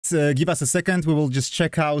give us a second. We will just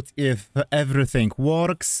check out if everything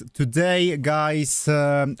works. Today, guys,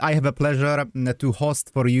 I have a pleasure to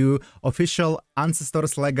host for you official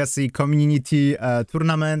Ancestors Legacy community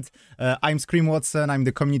tournament. I'm Scream Watson. I'm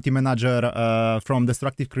the community manager from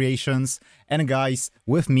Destructive Creations. And guys,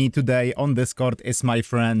 with me today on Discord is my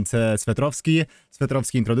friend ℂ𝕆𝕄𝕄𝕌ℕ𝕀𝕋.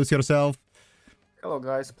 ℂ𝕆𝕄𝕄𝕋, introduce yourself. Hello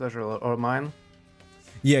guys, pleasure all mine.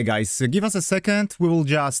 Yeah, guys, give us a second. We will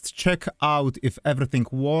just check out if everything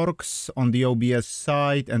works on the OBS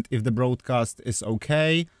side and if the broadcast is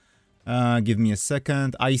okay. Give me a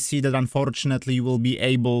second. I see that unfortunately you will be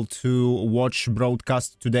able to watch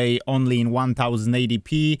broadcast today only in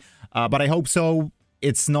 1080p, but I hope so.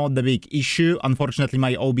 It's not the big issue. Unfortunately,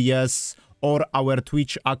 my OBS or our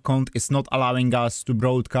Twitch account is not allowing us to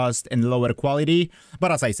broadcast in lower quality.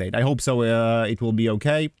 But as I said, I hope so it will be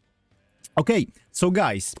okay. Okay, so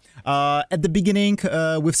guys, at the beginning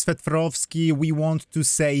with ℂ𝕆𝕄𝕗, we want to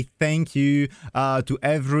say thank you to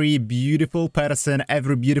every beautiful person,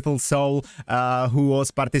 every beautiful soul who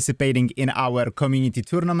was participating in our community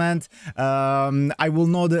tournament. I will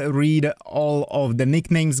not read all of the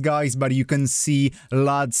nicknames, guys, but you can see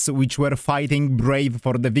lads which were fighting brave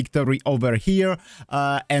for the victory over here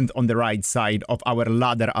and on the right side of our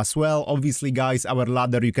ladder as well. Obviously, guys, our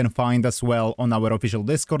ladder you can find as well on our official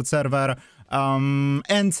Discord server.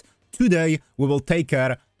 And today we will take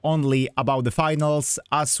care only about the finals,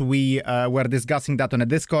 as we were discussing that on the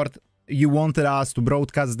Discord. You wanted us to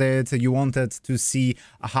broadcast it, you wanted to see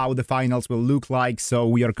how the finals will look like, so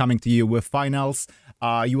we are coming to you with finals.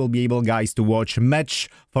 You will be able, guys, to watch match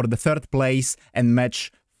for the third place and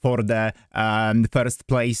match for the first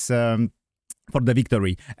place for the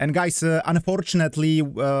victory. And guys, unfortunately,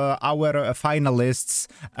 our finalists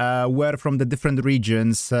were from the different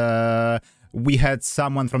regions. We had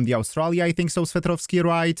someone from the Australia, I think so, ℂ𝕆𝕄𝕗,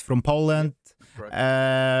 right? From Poland,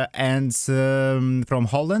 and from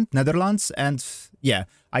Holland, Netherlands, and yeah,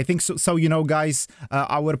 I think so. So, you know, guys,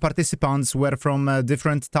 our participants were from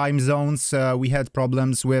different time zones. We had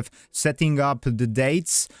problems with setting up the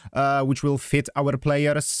dates, which will fit our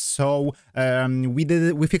players. So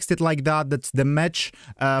we fixed it like that, that the match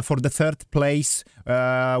for the third place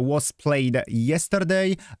was played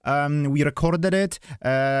yesterday. We recorded it,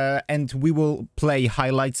 and we will play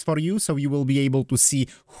highlights for you. So you will be able to see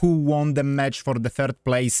who won the match for the third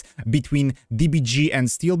place between DBG and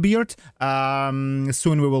Steelbeard.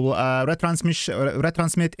 Soon we will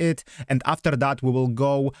retransmit it, and after that we will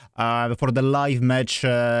go for the live match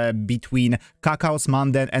between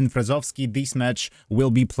ℂ𝕆𝕄𝕗 and ℂ𝕆𝕄𝕗. This match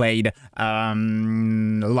will be played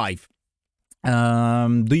live.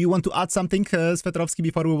 Do you want to add something, ℂ𝕆𝕄𝕗,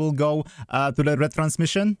 before we will go to the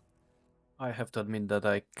retransmission? I have to admit that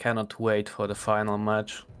I cannot wait for the final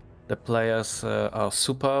match. The players are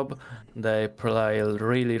superb, they play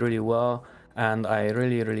really well, and I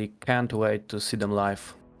really can't wait to see them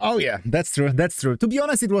live. Oh yeah, that's true, that's true. To be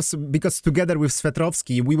honest, it was because together with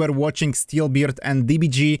ℂ𝕆𝕗𝕗, we were watching Steelbeard and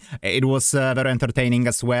DBG. It was very entertaining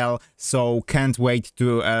as well, so can't wait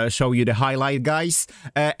to show you the highlight, guys.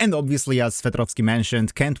 And obviously, as ℂ𝕆𝕗𝕗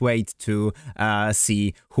mentioned, can't wait to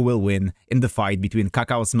see who will win in the fight between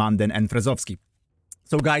ℂ𝕆𝕗𝕗 and ℂ𝕆𝕗𝕗.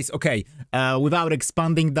 So guys, okay, without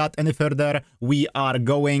expanding that any further, we are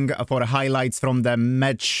going for highlights from the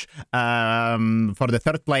match for the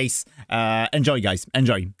third place. Enjoy, guys,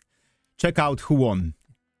 enjoy. Check out who won,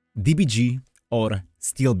 DBG or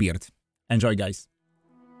Steelbeard. Enjoy, guys.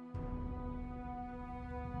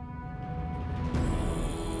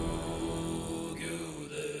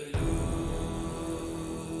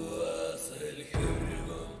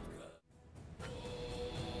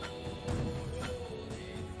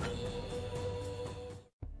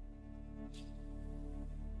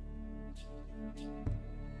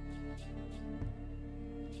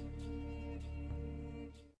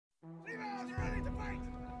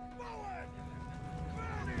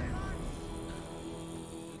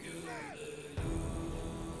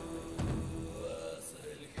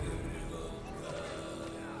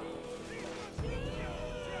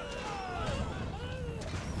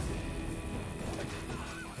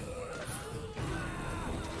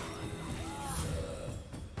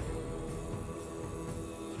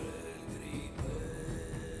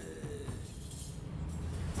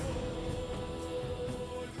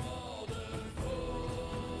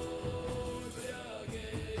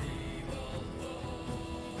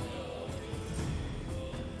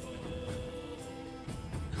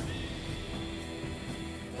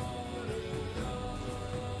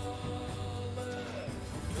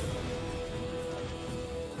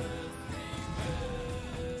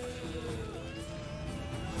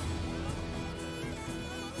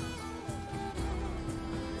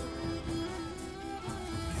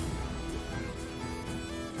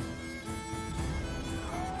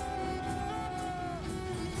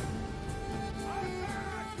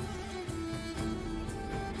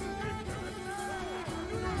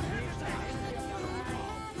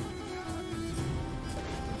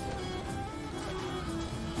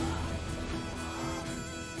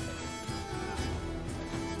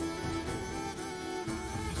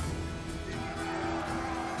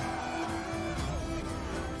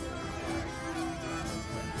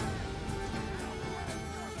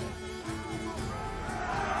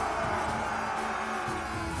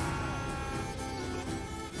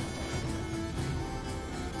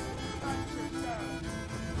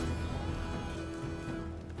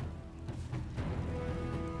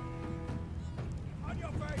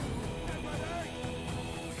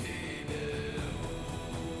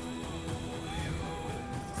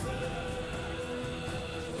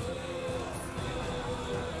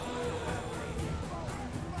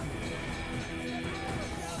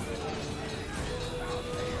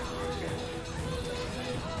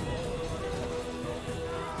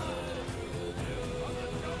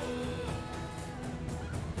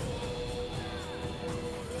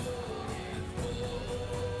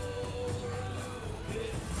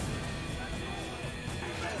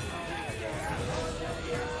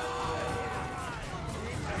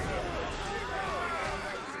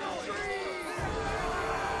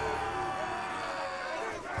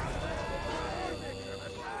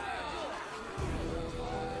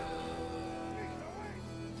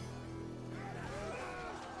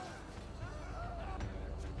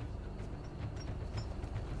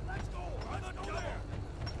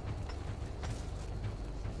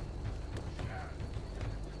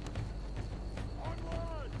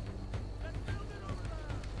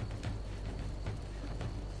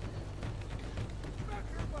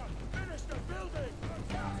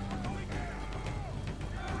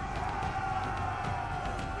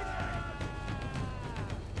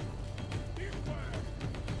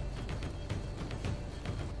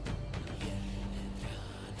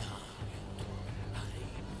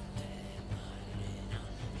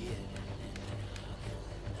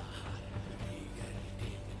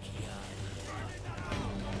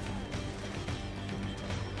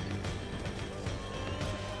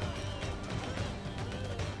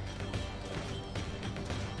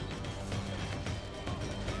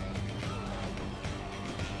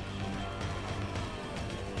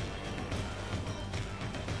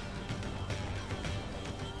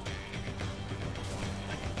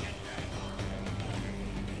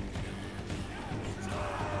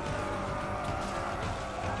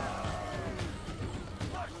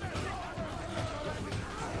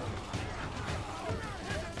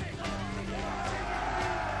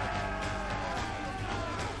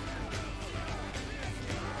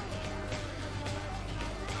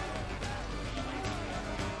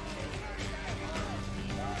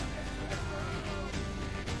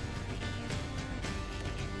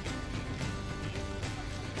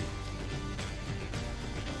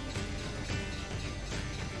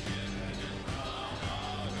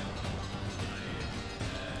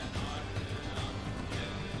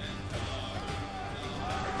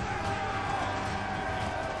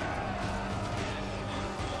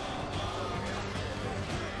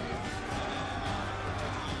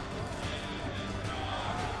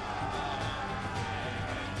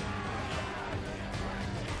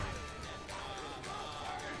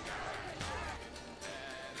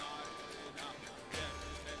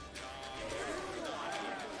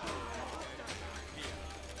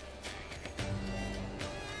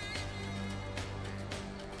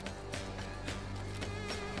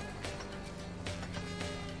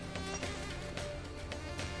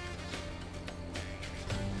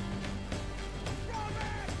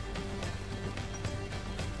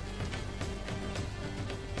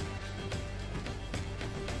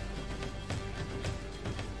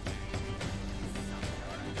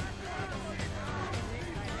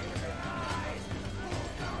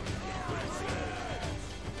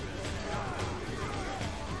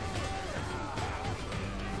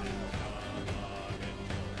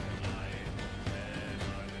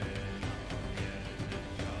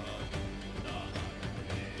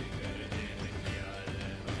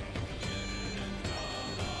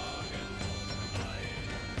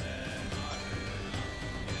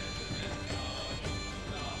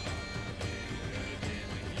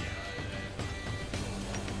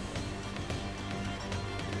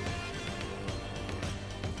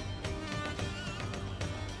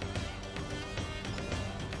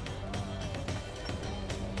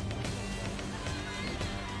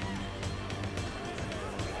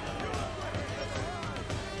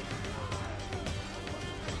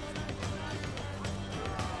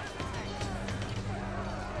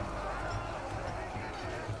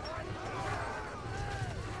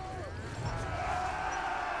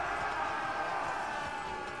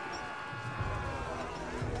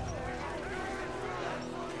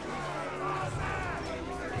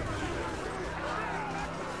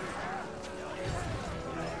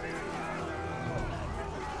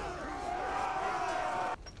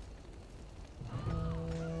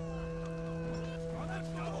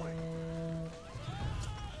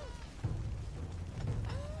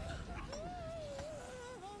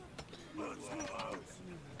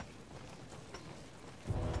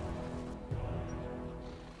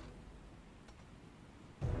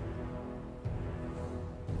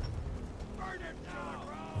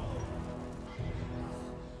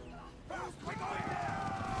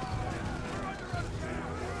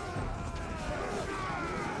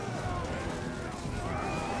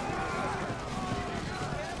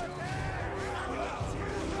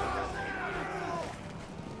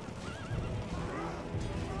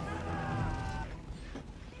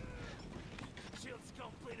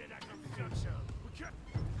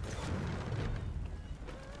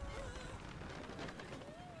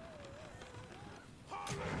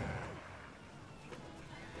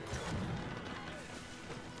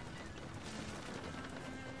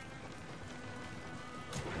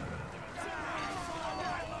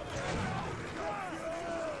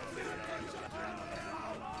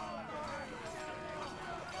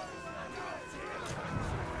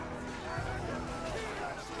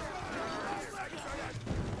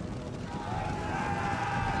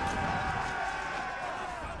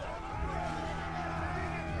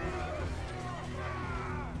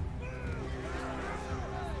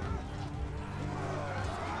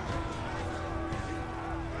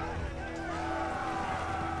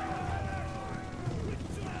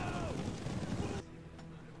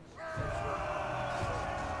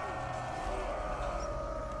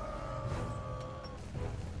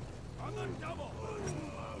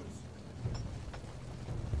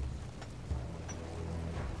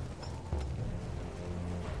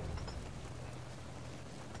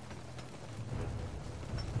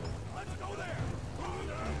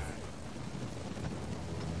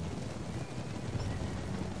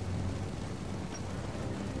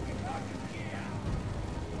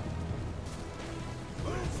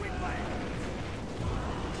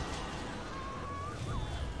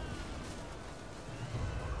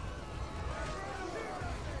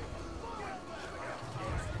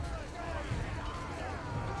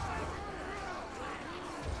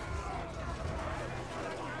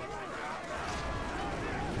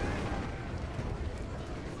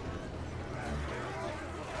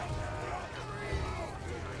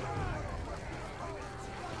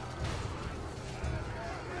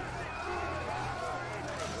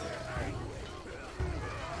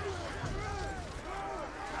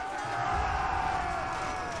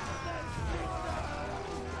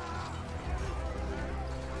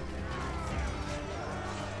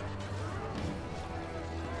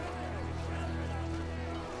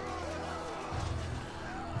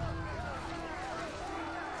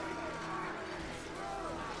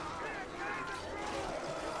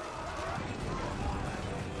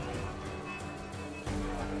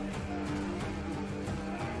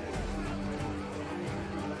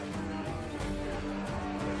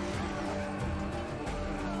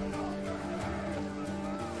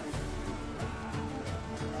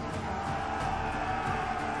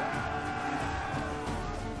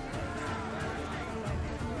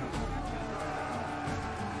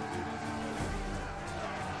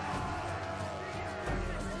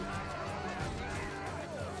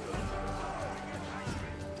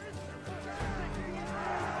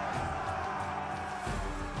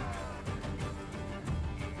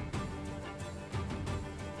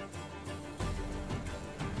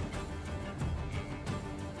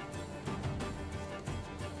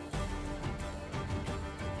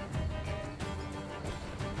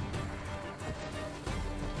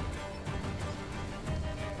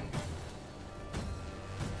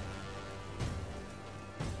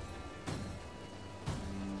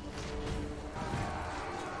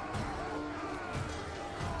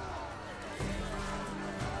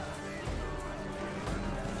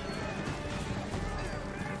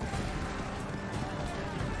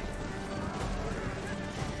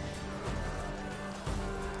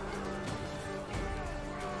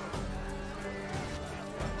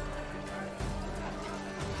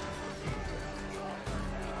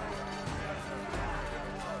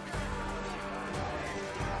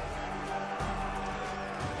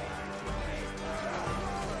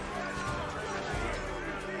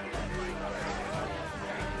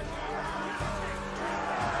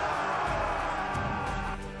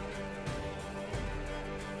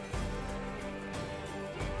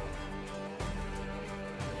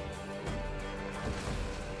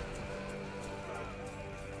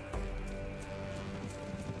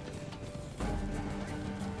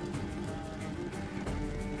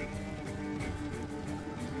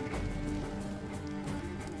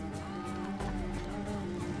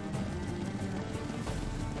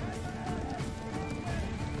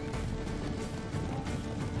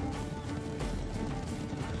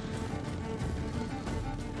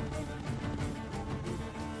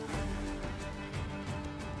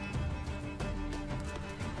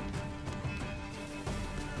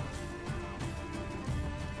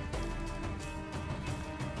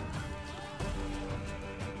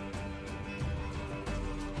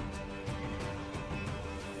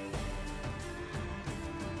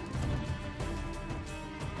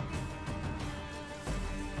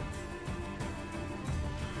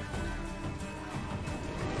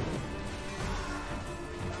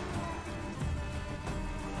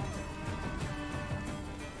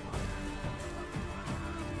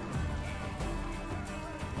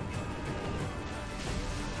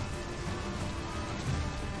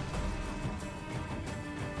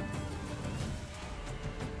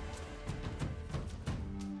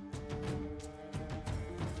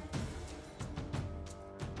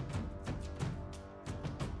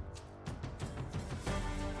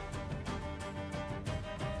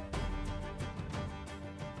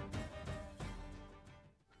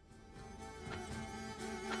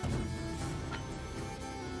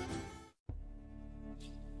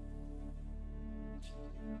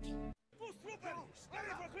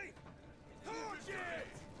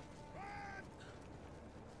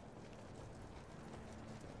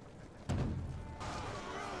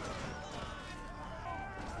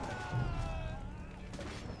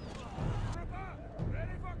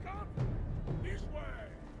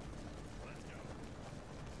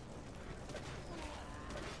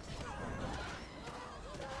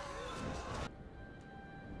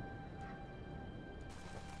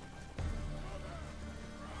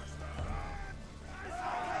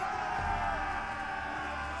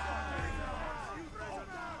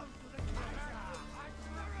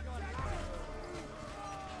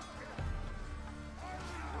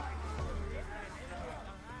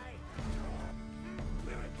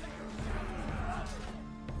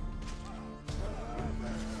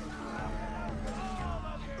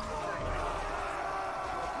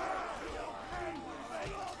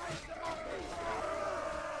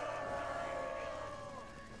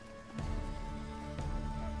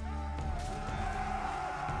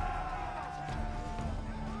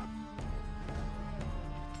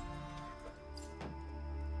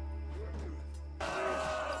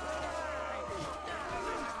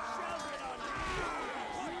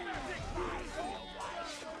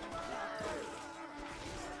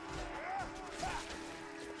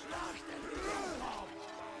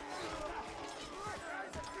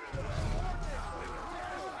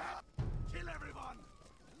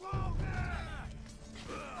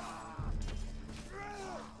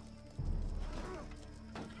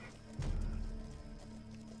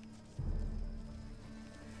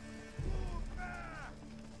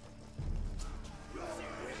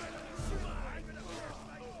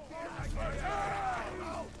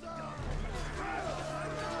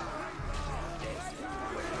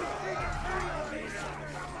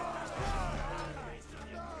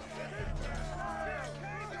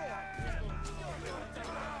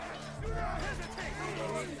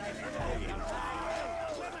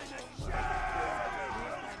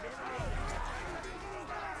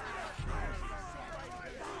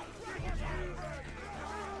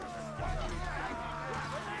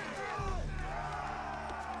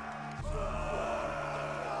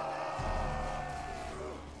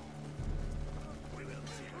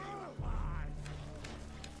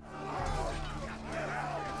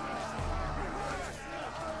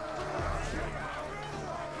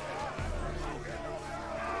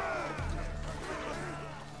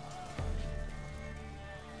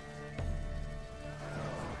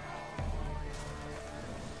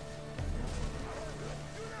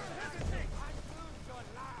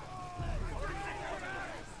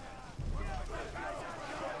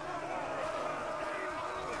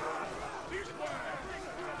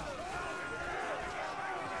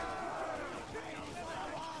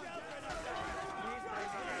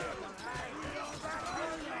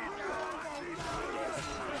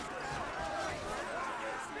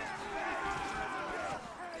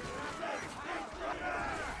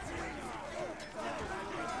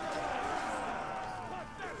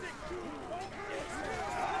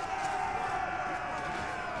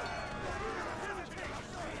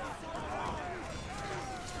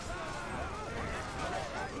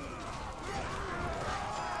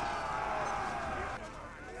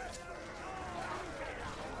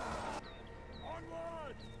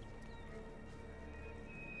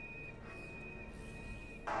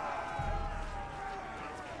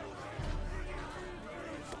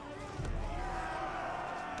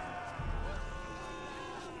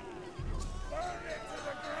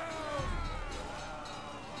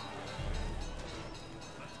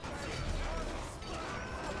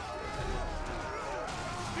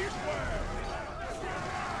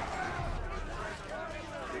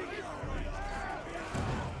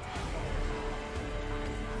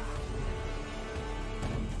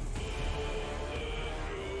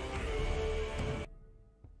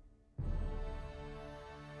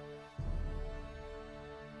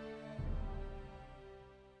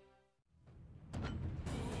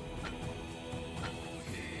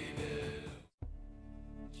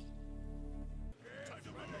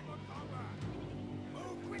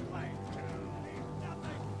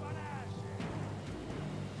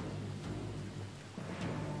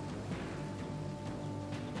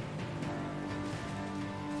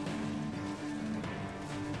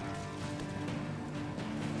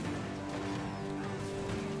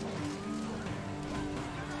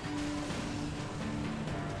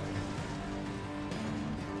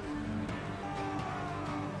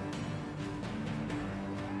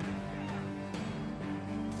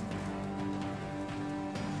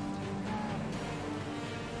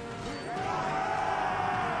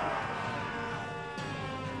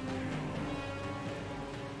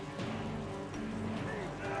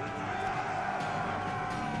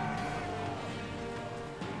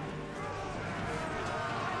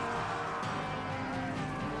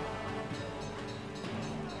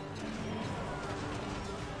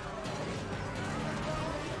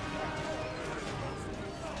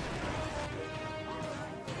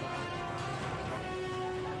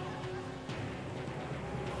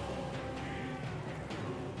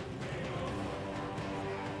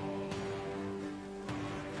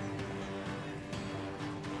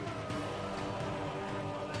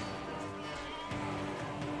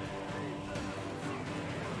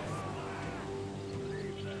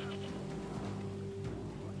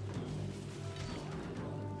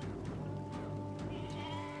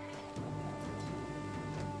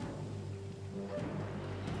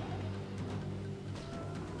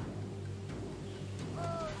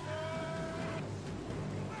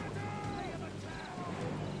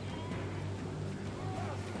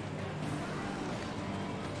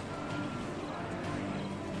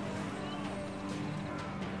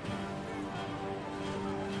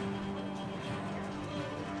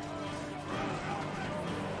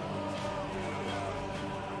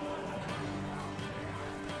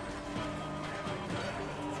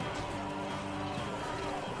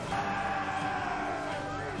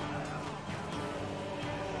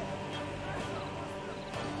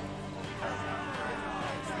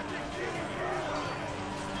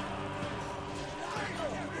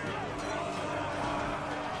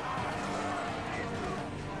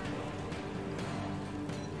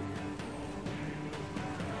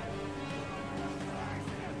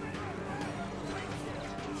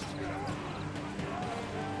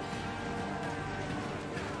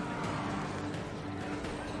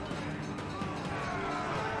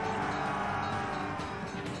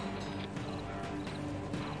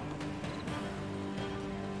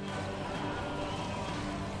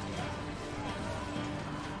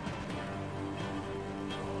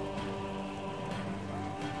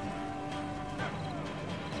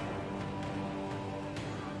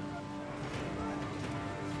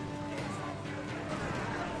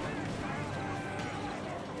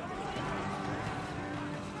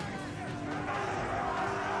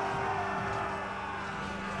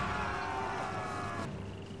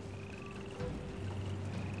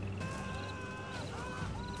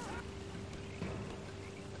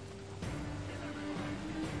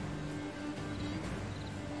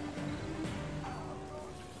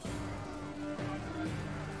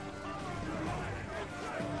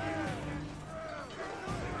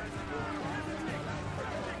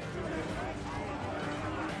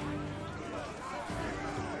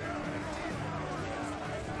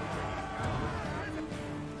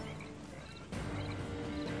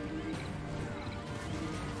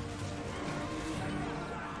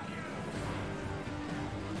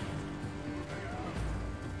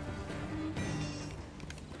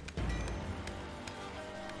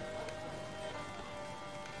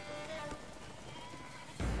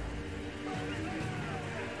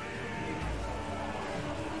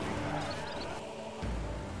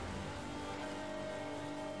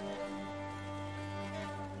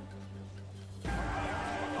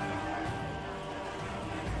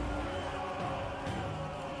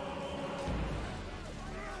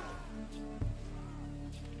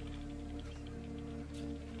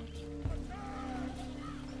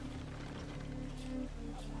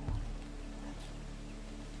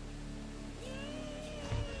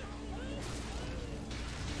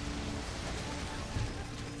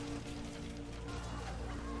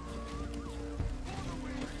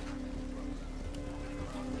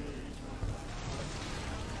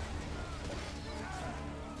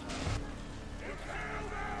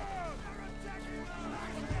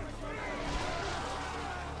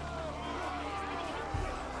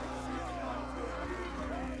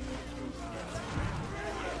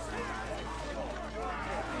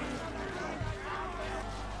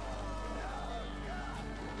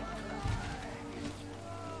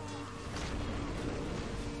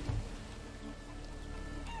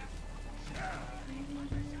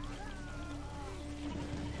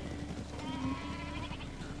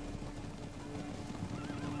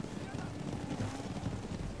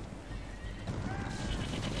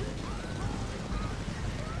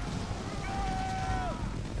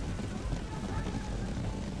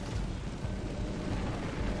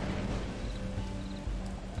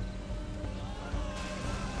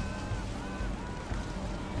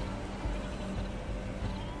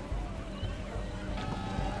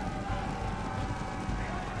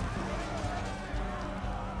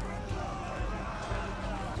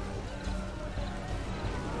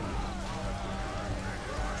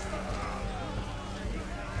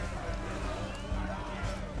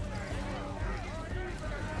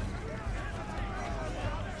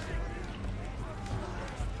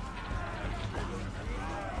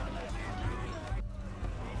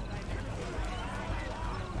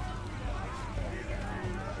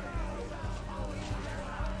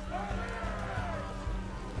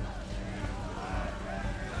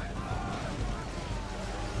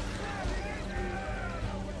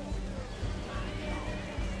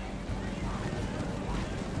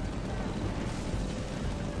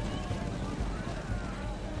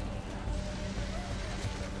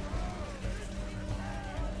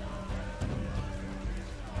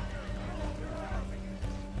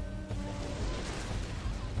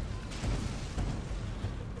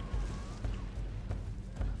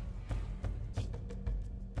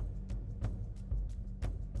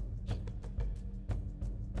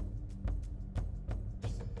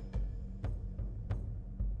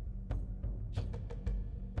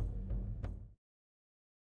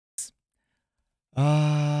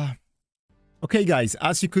 Okay, guys,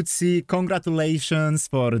 as you could see, congratulations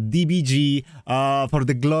for DBG for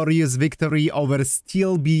the glorious victory over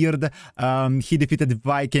Steelbeard. He defeated the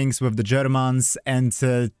Vikings with the Germans and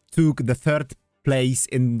took the 3rd place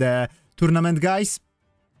in the tournament, guys.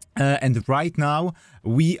 And right now,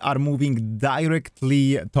 we are moving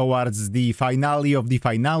directly towards the finale of the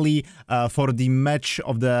finale for the match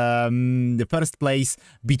of the first place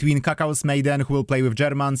between ℚ𝕆𝕄𝕉𝕁, who will play with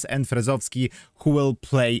Germans, and ℂ𝕆𝕐, who will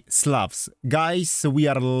play Slavs. Guys, we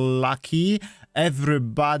are lucky.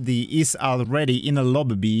 Everybody is already in a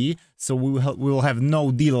lobby, so we will have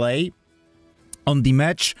no delay on the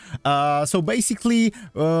match. So basically,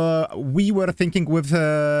 we were thinking with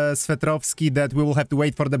ℂ𝕆𝕐 that we will have to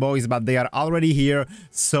wait for the boys, but they are already here,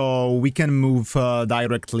 so we can move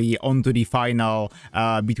directly onto the final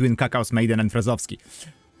between ℚ𝕚𝕄𝕉𝕁 and ℂ𝕆𝕐.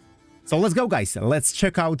 So let's go, guys. Let's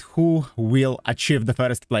check out who will achieve the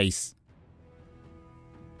 1st place.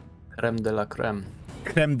 Crème de la crème.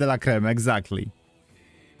 Crème de la crème, exactly.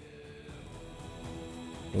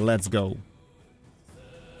 Let's go.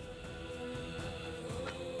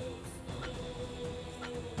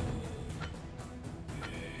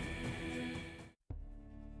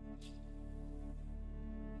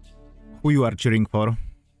 Who you are cheering for,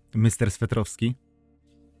 Mr. ℂ𝕆𝕐?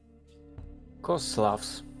 Of course,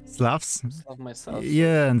 Slavs. Slavs? Slav myself.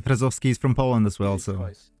 Yeah, and ℂ𝕆𝕐 is from Poland as well,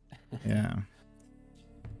 so... yeah.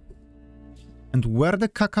 And where the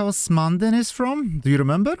ℚ𝕚𝕚 is from? Do you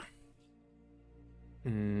remember?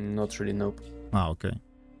 Not really, nope. Ah, okay.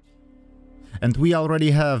 And we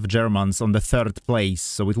already have Germans on the 3rd place,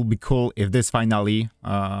 so it will be cool if this finale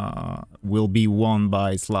will be won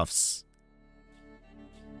by Slavs.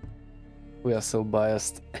 We are so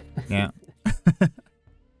biased. Yeah.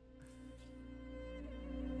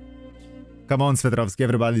 Come on, ℂ𝕆𝕐,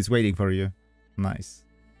 everybody's waiting for you. Nice.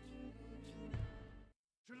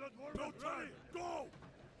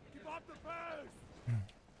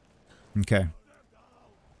 Okay.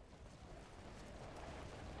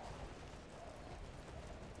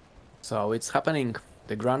 So it's happening,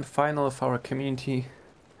 the grand final of our community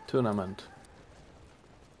tournament.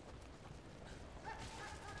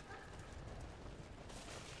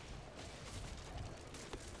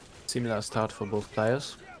 Similar start for both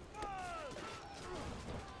players.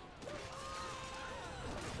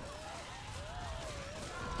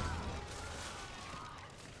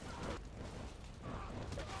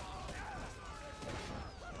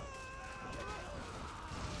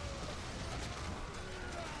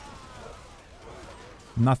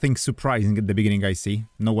 Nothing surprising at the beginning, I see.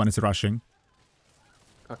 No one is rushing.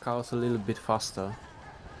 ℚ𝕚𝕚's a little bit faster.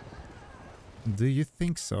 Do you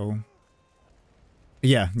think so?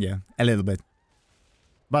 Yeah, a little bit.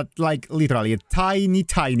 But, like, literally, a tiny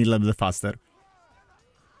little bit faster.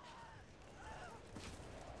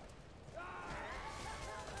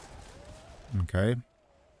 Okay.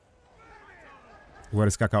 Where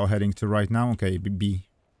is ℚ𝕚𝕚 heading to right now? Okay, B.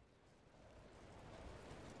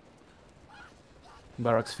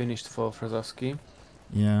 Barracks finished for ℂ𝕆𝕐.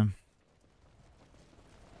 Yeah.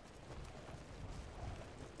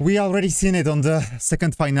 We already seen it on the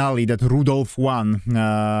 2nd finale that Rudolf won,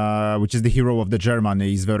 which is the hero of the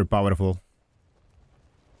Germany, is very powerful.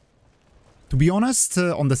 To be honest,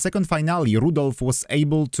 on the 2nd finale, Rudolf was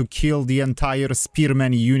able to kill the entire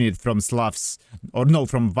spearman unit from Slavs. Or no,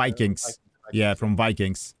 from Vikings. Yeah, from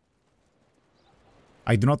Vikings.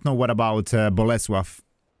 I do not know what about Bolesław.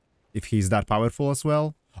 If he's that powerful as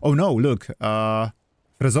well. Oh no, look.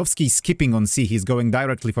 ℂ𝕆𝕐 is skipping on C. He's going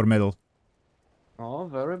directly for middle. Oh,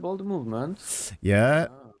 very bold movement. Yeah.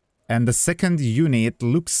 And the 2nd unit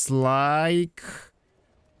looks like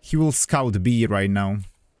he will scout B right now.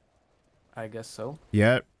 I guess so.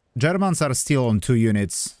 Yeah. Germans are still on 2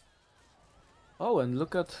 units. Oh, and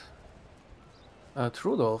look at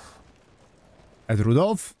Rudolf. At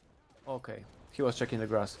Rudolf? Okay, he was checking the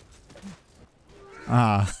grass.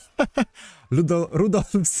 Ah.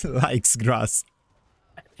 Rudolf likes grass.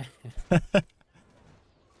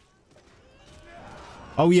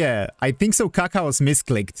 Oh yeah, I think so ℚ𝕚𝕚 was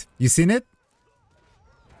misclicked. You seen it?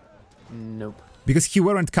 Nope. Because he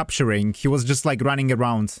weren't capturing, he was just like running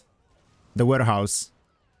around the warehouse.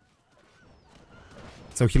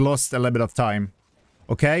 So he lost a little bit of time.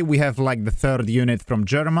 Okay, we have like the 3rd unit from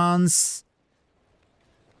Germans.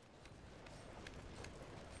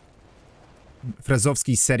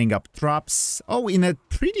 ℂ𝕆𝕐 setting up traps. Oh, in a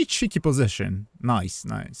pretty tricky position. Nice.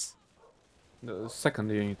 The 2nd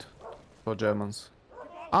unit for Germans.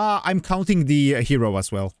 I'm counting the hero as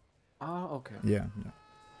well. Ah, okay. Yeah.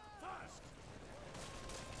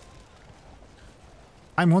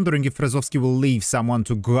 I'm wondering if ℂ𝕆𝕐 will leave someone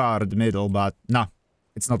to guard middle, but nah,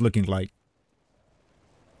 it's not looking like.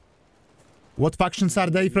 What factions are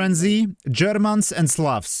they, Frenzy? Germans and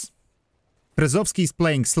Slavs. Brzezowski is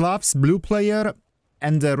playing Slavs, blue player,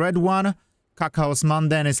 and the red one,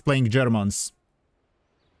 ℚ𝕆𝕂 is playing Germans.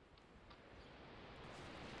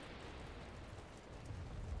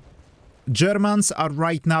 Germans are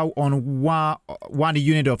right now on one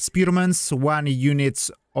unit of spearmen, 1 unit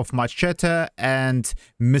of machete, and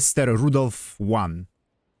Mr. Rudolf 1.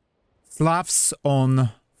 Slavs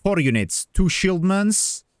on 4 units, 2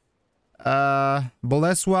 shieldmen,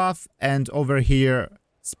 Bolesław, and over here,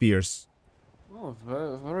 spears. Oh,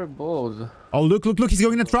 very, very bold. Oh, look, he's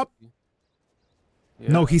going in a trap.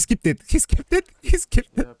 Yeah. No, he skipped it. He skipped it.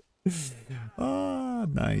 Ah,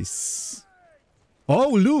 nice.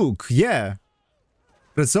 Oh, look, yeah.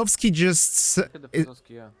 Brzezowski just...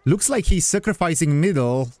 looks like he's sacrificing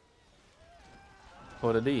middle.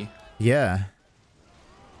 For the D. Yeah.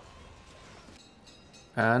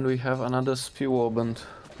 And we have another spear warband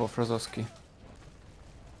for Brzezowski.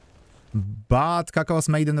 But ℚ𝕆𝕂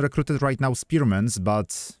Maiden recruited right now spearmen,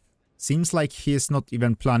 but seems like he is not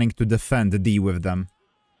even planning to defend the D with them.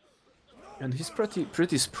 And he's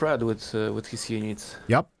pretty spread with his units.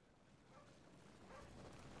 Yep.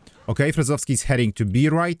 Okay, Brzezowski is heading to B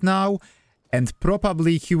right now, and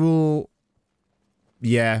probably he will...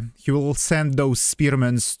 yeah, he will send those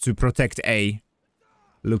spearmen to protect A.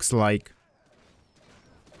 Looks like.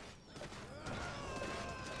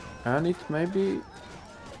 And it may be...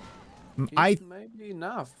 it may be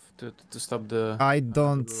enough to stop the... I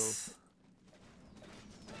don't...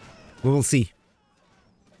 we will see.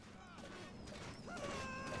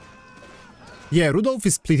 Yeah, Rudolf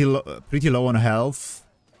is pretty low on health.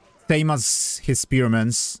 Same as his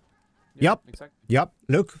spearmen. Yeah, yep, exactly. Yep.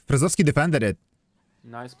 Look, Brzezowski defended it.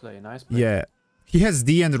 Nice play, nice play. Yeah. He has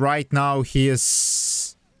D and right now he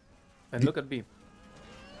is... and look at B.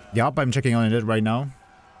 Yep, I'm checking on it right now.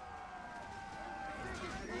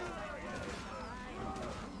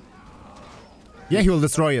 Yeah, he will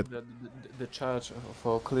destroy it. The charge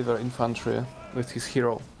for clever infantry with his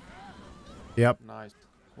hero. Yep. Nice.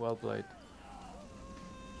 Well played.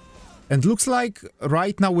 And looks like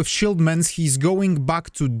right now with shieldmen he's going back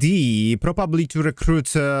to D, probably to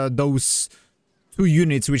recruit those 2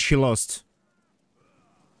 units which he lost.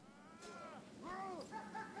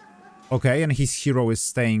 Okay, and his hero is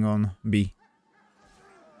staying on B.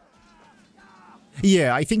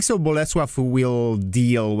 Yeah, I think so Bolesław will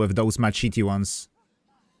deal with those machete ones.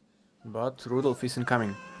 But Rudolf is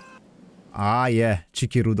incoming. Ah, yeah,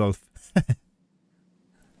 cheeky Rudolf.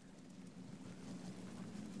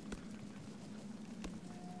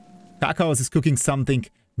 ℚ𝕆𝕂 is cooking something.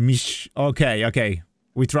 Okay,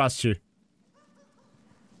 we trust you.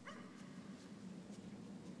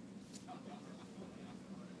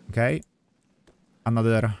 Okay,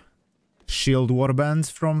 another shield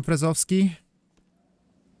warband from Brzezowski.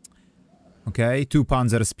 Okay, 2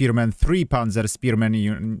 Panzer Spearmen, 3 Panzer Spearmen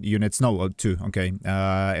units. No, 2. Okay,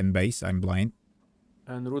 in base. I'm blind.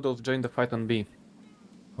 And Rudolf joined the fight on B.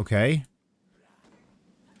 Okay.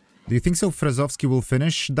 Do you think so Brzezowski will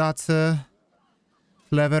finish that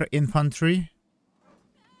clever infantry?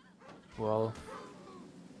 Well,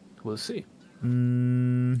 we'll see.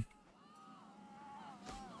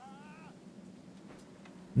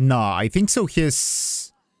 No, I think so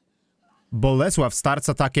his... Bolesław starts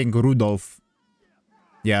attacking Rudolf.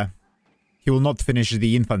 Yeah. He will not finish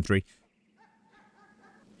the infantry.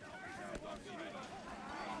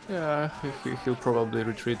 Yeah, he'll probably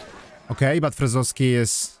retreat. Okay, but Brzezowski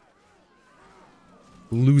is...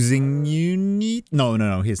 losing unit?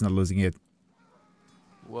 No, he's not losing it.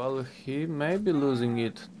 Well, he may be losing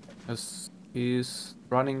it, as he's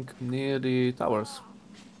running near the towers.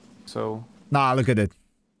 So... nah, look at it.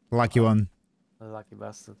 Lucky one. Lucky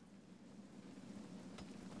bastard.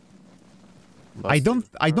 I don't...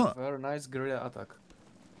 Very nice guerrilla attack.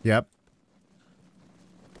 Yep.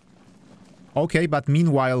 Okay, but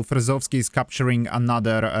meanwhile, Brzezowski is capturing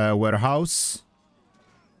another warehouse.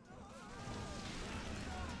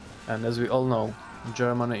 And as we all know,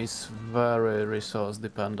 Germany is very resource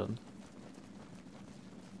dependent.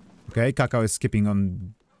 Okay, ℚ𝕆𝕂 is skipping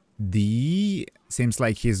on D. Seems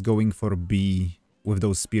like he's going for B with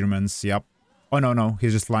those spearmen. Yep. Oh, no,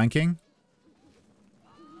 he's just flanking.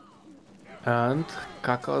 And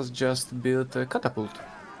ℚ𝕆𝕂's just built a catapult.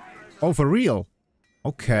 Oh, for real?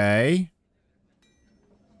 Okay.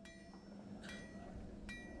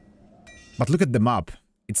 But look at the map.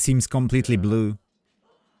 It seems completely blue.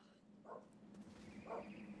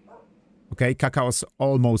 Okay, ℚ𝕆𝕂's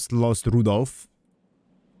almost lost Rudolf.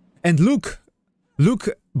 And look! Look,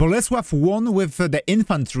 Bolesław won with the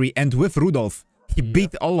infantry and with Rudolf. He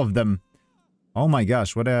beat all of them. Oh my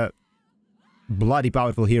gosh, what a bloody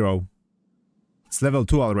powerful hero. It's level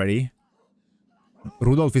 2 already.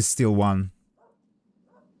 Rudolf is still 1.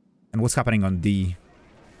 And what's happening on D?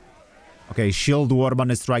 Okay, shield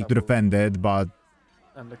warband is trying to defend it, but...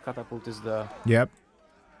 And the catapult is there. Yep.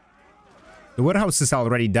 The warehouse is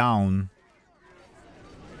already down.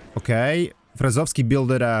 Okay. Frezovsky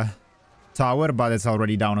built a tower, but it's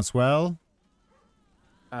already down as well.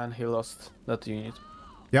 And he lost that unit.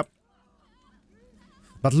 Yep.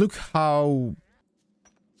 But look how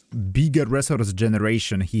bigger resource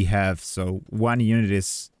generation he have, so 1 unit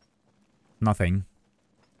is nothing.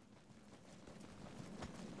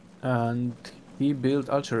 And he built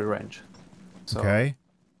archery range. So. Okay.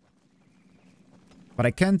 But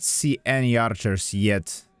I can't see any archers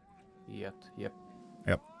yet. Yep. Yep.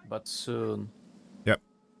 But soon. Yep.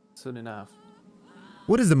 Soon enough.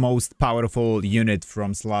 What is the most powerful unit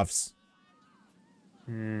from Slavs?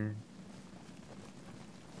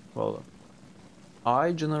 Well,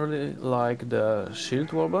 I generally like the shield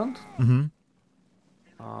warband.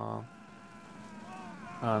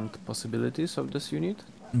 And possibilities of this unit.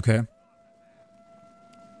 Okay.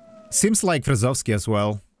 Seems like Frezovsky as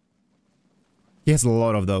well. He has a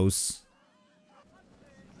lot of those.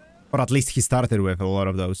 Or at least he started with a lot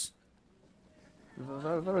of those.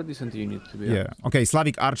 Very, very decent unit, to be honest. Yeah. Okay,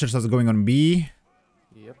 Slavic archers are going on B.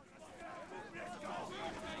 Yep.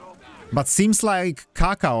 But seems like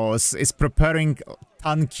Kakaos is preparing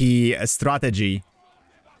tanky strategy.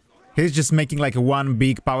 He's just making like one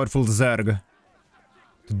big powerful Zerg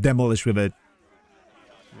to demolish with it.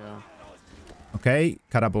 Yeah. Okay,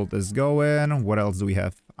 catapult is going. What else do we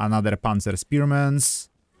have? Another Panzer Spearmans.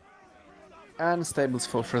 And stables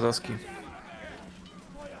for Frezovsky.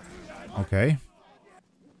 Okay.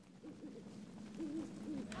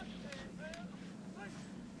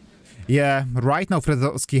 Yeah, right now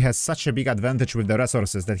Frezovsky has such a big advantage with the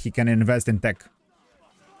resources that he can invest in tech.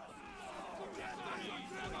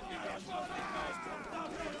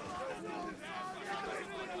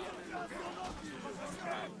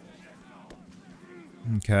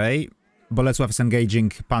 Okay. Bolesław is engaging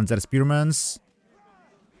Panzer Spearmans.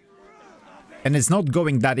 And it's not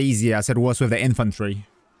going that easy as it was with the infantry.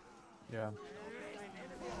 Yeah.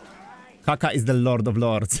 Kaka is the Lord of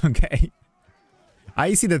Lords, okay.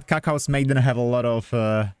 I see that Kakao's Maiden have a lot of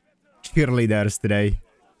cheerleaders today.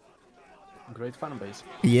 Great fan base.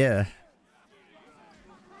 Yeah.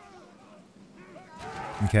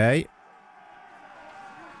 Okay.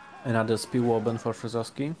 Another spear warband for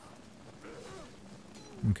Frezovsky.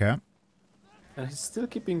 Okay. And he's still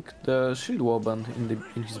keeping the shield warband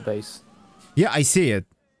in his base. Yeah, I see it.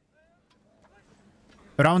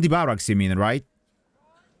 Around the barracks, you mean, right?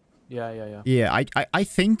 Yeah. Yeah, I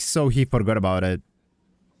think so. He forgot about it.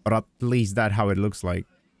 Or at least that's how it looks like.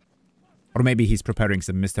 Or maybe he's preparing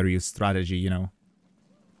some mysterious strategy, you know.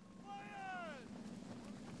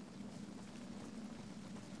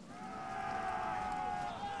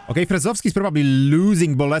 Okay, Frezovsky's probably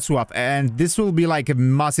losing Bolesław, and this will be like a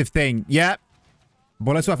massive thing. Yeah.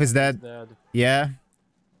 Bolesław is dead. Yeah.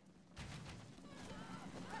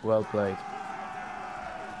 Well played.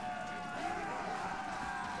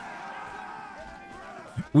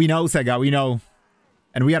 We know, Sega, we know.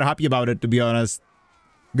 And we are happy about it, to be honest.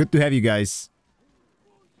 Good to have you guys.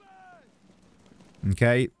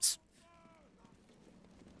 Okay.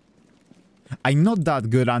 I'm not that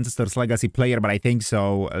good Ancestors Legacy player, but I think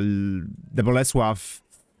so. The Bolesław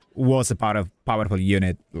was a powerful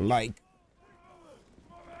unit. Like,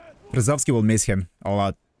 Frezovsky will miss him a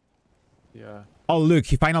lot. Yeah. Oh, look,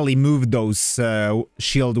 he finally moved those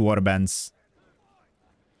shield warbands.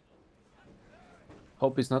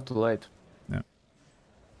 Hope it's not too late. Yeah.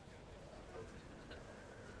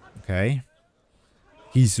 Okay.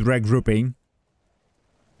 He's regrouping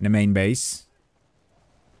in the main base.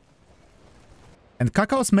 And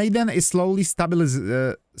Kakao's Maiden is slowly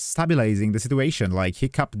stabilizing the situation. Like, he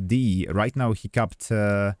capped D. Right now, he capped...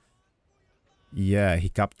 yeah, he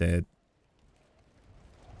capped it.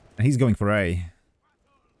 And he's going for A.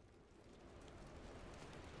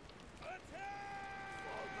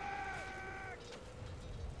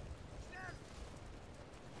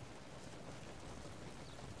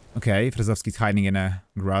 Okay, Frezovsky's hiding in a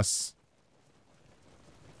grass.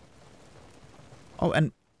 Oh,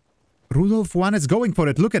 and Rudolf 1 is going for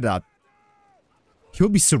it. Look at that. He'll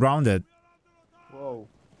be surrounded. Whoa.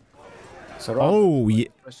 Surrounded. Oh, yeah.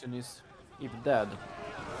 The question is, if dead.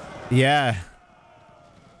 Yeah.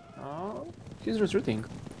 Oh, he's retreating.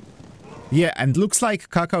 Yeah, and looks like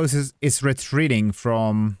Kakao is retreating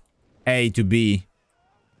from A to B.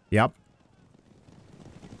 Yep.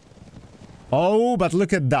 Oh, but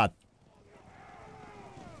look at that.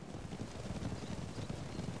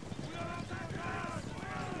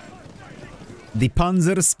 The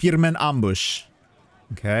Panzer Spearman ambush.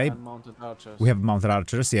 Okay. And mounted archers. We have mounted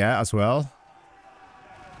archers, yeah, as well.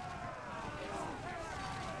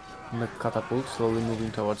 The catapult slowly moving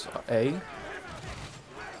towards A.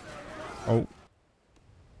 Oh.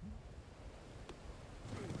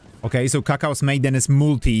 Okay, so ℸ𝕁𝕗's maiden is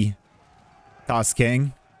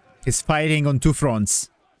multi-tasking. He's fighting on two fronts.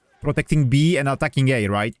 Protecting B and attacking A,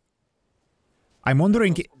 right? I'm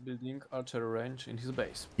wondering... Building archer range in his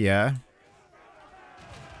base. Yeah.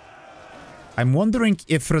 I'm wondering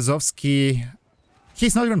if Hrozovsky...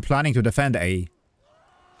 He's not even planning to defend A.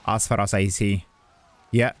 As far as I see.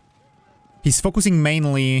 Yeah. He's focusing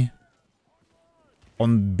mainly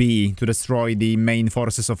on B to destroy the main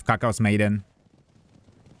forces of ℸ𝕁𝕗's maiden.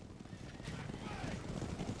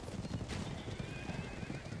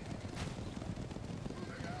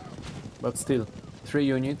 But still, 3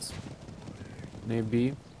 units,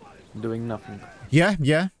 maybe doing nothing. Yeah,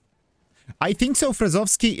 yeah. I think so.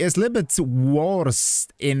 Hrozovsky is a little bit worse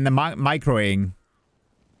in microing.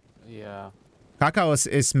 Yeah. ℸ𝕁𝕗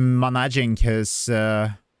is managing his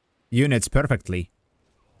units perfectly.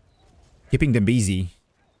 Keeping them busy.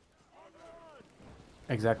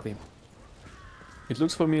 Exactly. It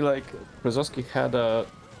looks for me like Hrozovsky had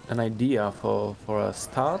an idea for a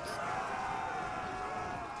start.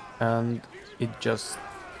 And it just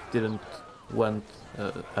didn't went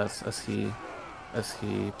as he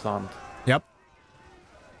planned. Yep.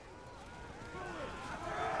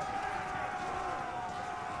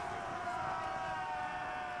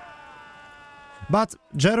 But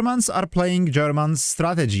Germans are playing German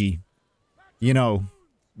strategy. You know,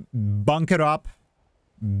 bunker up,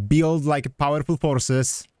 build like powerful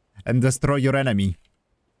forces, and destroy your enemy.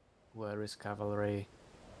 Where is cavalry?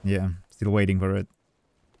 Yeah, still waiting for it.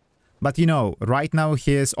 But you know, right now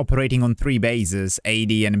he is operating on 3 bases, A,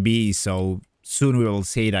 D, and B, so soon we will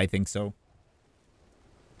see it, I think so.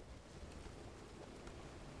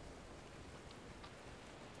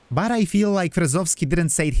 But I feel like Hrozovsky didn't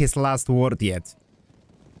say his last word yet.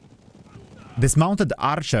 Dismounted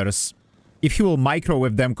archers, if he will micro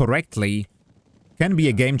with them correctly, can be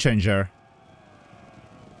a game changer.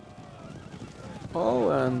 Oh,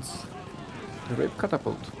 and rape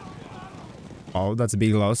catapult. Oh, that's a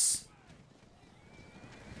big loss.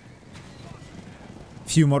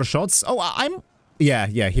 Few more shots. Oh, yeah,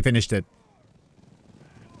 he finished it.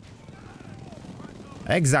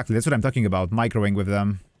 Exactly, that's what I'm talking about. Microing with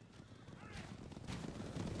them.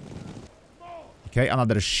 Okay,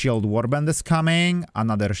 another shield warband is coming.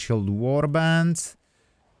 Another shield warband.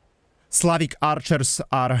 Slavic archers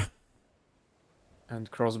are...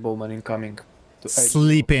 And crossbowmen incoming. To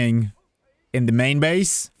sleeping in the main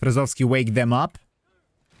base. Hrozovsky wake them up.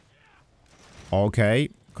 Okay.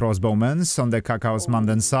 Crossbowmen on the ℸ𝕁𝕗's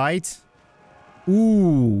Manden side.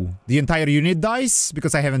 Ooh. The entire unit dies?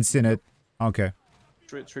 Because I haven't seen it. Okay.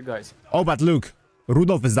 Three guys. Oh, but look.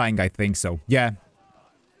 Rudolf is dying, I think so. Yeah.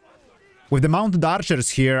 With the mounted archers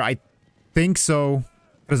here, I think so.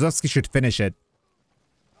 Hrozovsky should finish it.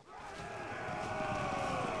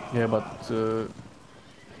 Yeah, but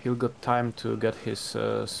he'll got time to get his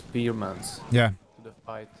spearmans. Yeah. To the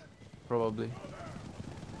fight, probably.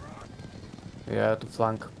 Yeah, to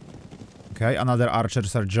flank. Okay, another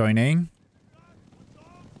archers are joining.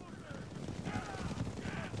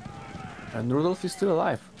 And Rudolf is still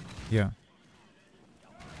alive. Yeah.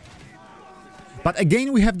 But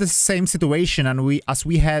again, we have the same situation as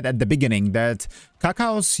we had at the beginning, that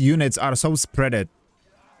ℸ𝕁𝕗's units are so spreaded.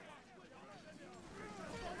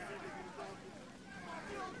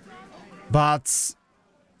 But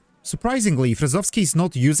surprisingly, Hrozovsky is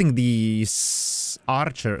not using these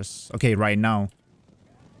archers. Okay, right now.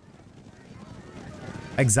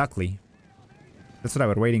 Exactly. That's what I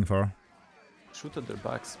was waiting for. Shoot at their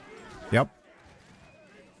backs. Yep.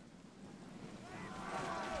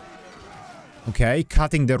 Okay,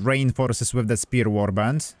 cutting the reinforces with the spear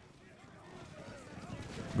warband.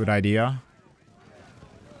 Good idea.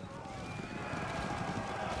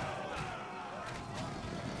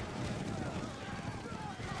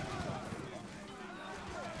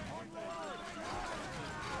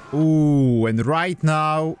 Ooh, and right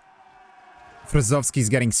now, Hrozovsky is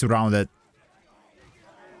getting surrounded.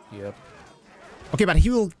 Yep. Okay, but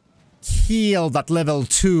he will kill that level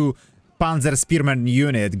 2 Panzer Spearman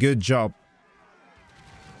unit. Good job.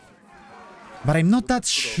 But I'm not that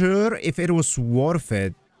sure if it was worth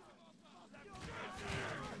it.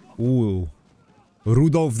 Ooh.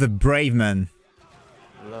 Rudolf the Brave Man.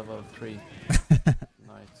 Level 3. Nice.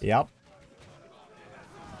 Yep.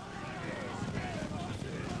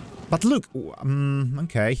 But look,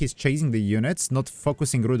 okay, he's chasing the units, not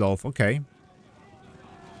focusing Rudolf, okay.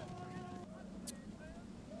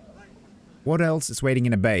 What else is waiting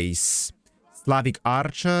in a base? Slavic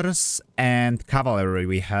archers and cavalry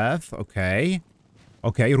we have. Okay.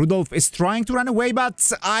 Okay, Rudolf is trying to run away,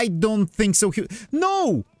 but I don't think so.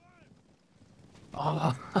 No!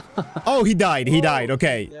 Oh, he died. He died.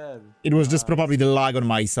 Okay. It was just probably the lag on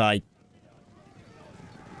my side.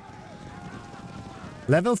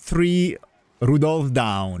 Level 3, Rudolf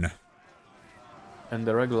down. And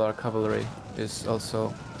the regular cavalry is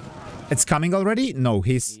also... It's coming already? No,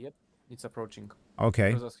 he's... Yep, it's approaching.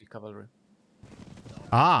 Okay. Kozovsky cavalry.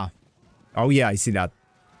 Ah. Oh, yeah, I see that.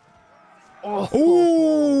 Oh!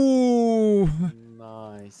 Ooh!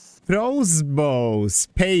 Nice. Crossbows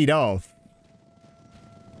paid off.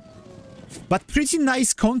 But pretty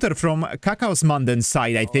nice counter from Kakao's Mandan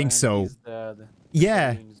side, I think so. He's dead.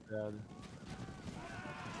 Yeah. He's dead.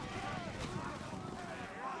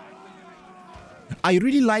 I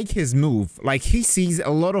really like his move. Like, he sees a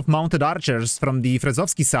lot of mounted archers from the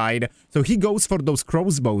Frezovsky side, so he goes for those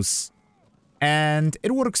crossbows. And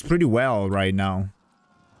it works pretty well right now.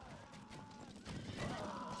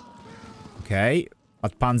 Okay,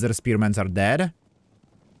 but Panzer Spearmen are dead.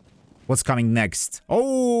 What's coming next?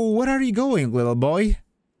 Oh, where are you going, little boy?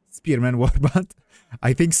 Spearman Warband.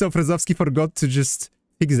 I think so Frezovsky forgot to just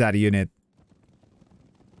fix that unit.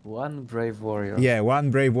 One brave warrior. Yeah, one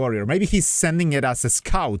brave warrior. Maybe he's sending it as a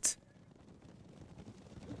scout.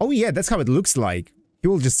 Oh yeah, that's how it looks like. He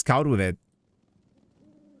will just scout with it.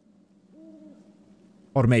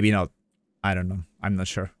 Or maybe not. I don't know. I'm not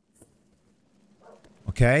sure.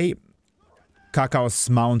 Okay. Kakao's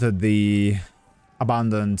mounted the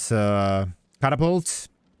abandoned catapult.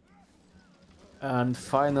 And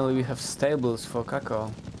finally we have stables for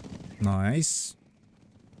Kakao. Nice.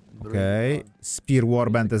 Okay. Spear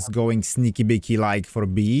Warband is going sneaky bicky like for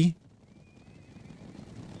B.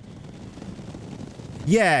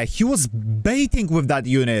 Yeah, he was baiting with that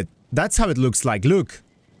unit. That's how it looks like. Look.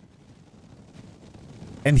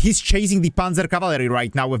 And he's chasing the Panzer Cavalry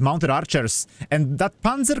right now with mounted archers. And that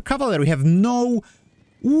Panzer Cavalry have no...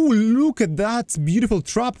 Ooh, look at that beautiful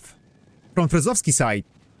trap from Frezovsky side.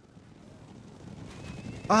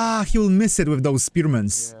 Ah, he will miss it with those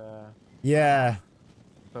spearmans. Yeah.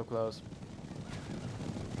 So close.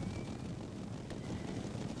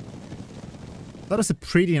 That was a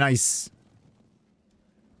pretty nice...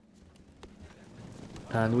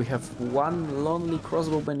 And we have one lonely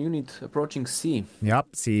crossbowman unit approaching C. Yep,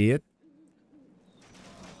 see it.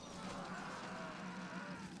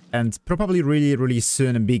 And probably really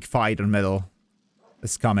soon a big fight on middle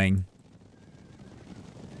is coming.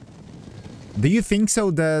 Do you think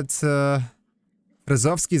so that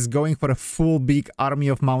Frezovsky is going for a full big army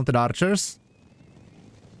of mounted archers?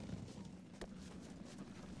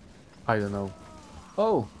 I don't know.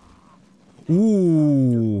 Oh!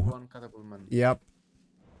 Ooh! One catapultman. Yep.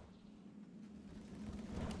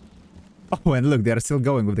 Oh, and look, they are still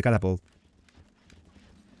going with the catapult.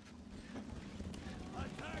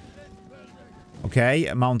 Okay,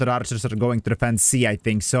 mounted archers are going to defend C, I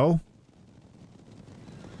think so.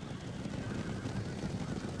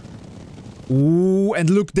 Ooh, and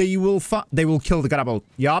look, they will kill the catapult.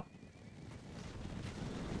 Yup.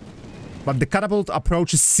 But the catapult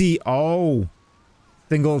approaches C. Oh.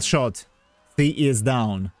 Single shot. C is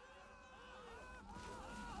down.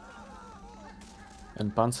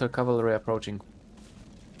 And Panzer cavalry approaching.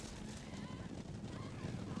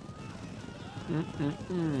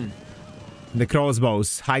 The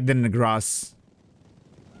crossbows hiding in the grass,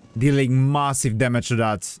 dealing massive damage to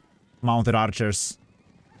that mounted archers.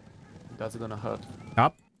 That's gonna hurt.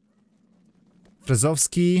 Up.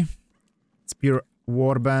 Frezovsky, Spear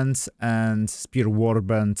Warband, and Spear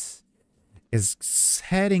Warband is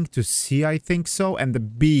heading to C, I think so, and the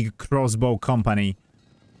big crossbow company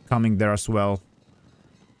coming there as well.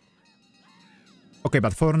 Okay,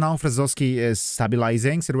 but for now, Frezovsky is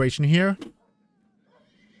stabilizing situation here.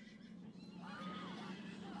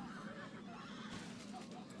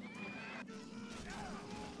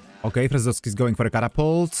 Okay, Frezovsky is going for a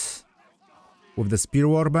catapult with the Spear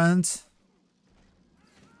Warband.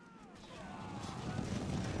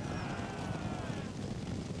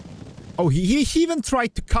 Oh, he even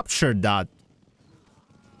tried to capture that.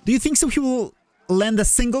 Do you think so he will land a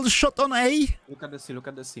single shot on A? Look at the C, look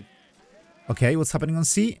at the C. Okay, what's happening on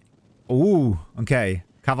C? Ooh, okay.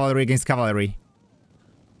 Cavalry against cavalry.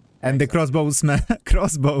 And the crossbows,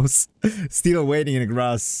 crossbows still waiting in the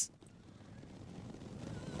grass.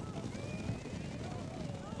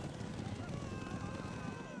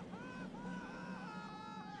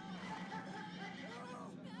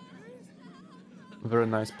 Very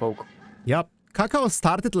nice poke. Yep, Kakao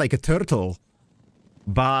started like a turtle,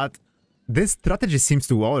 but this strategy seems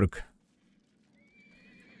to work.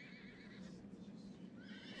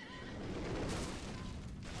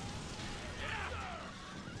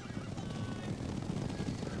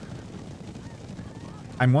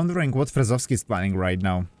 I'm wondering what ℂ𝕆𝕄𝕗 is planning right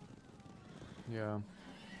now. Yeah.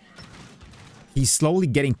 He's slowly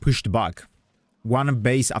getting pushed back. One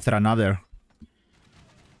base after another.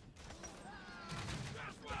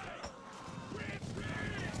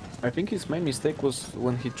 I think his main mistake was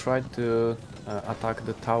when he tried to attack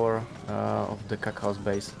the tower of the Kakao's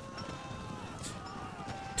base.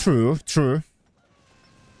 True, true.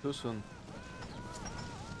 Too soon.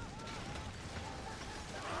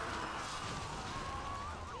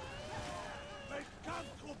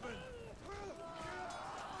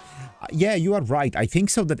 Yeah, you are right. I think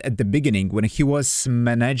so that at the beginning, when he was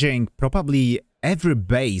managing probably every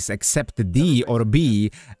base except D or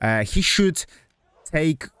B, he should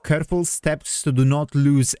take careful steps to do not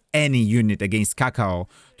lose any unit against Kakao,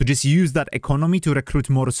 to just use that economy to recruit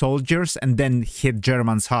more soldiers and then hit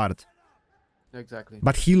Germans hard. Exactly.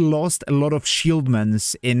 But he lost a lot of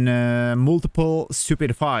shieldmans in multiple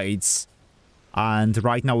stupid fights, and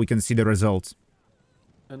right now we can see the result.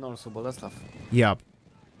 And also Boleslav. Yeah.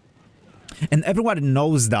 And everyone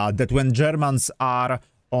knows that when Germans are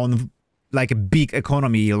on like a big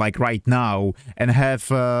economy like right now and have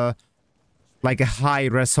like a high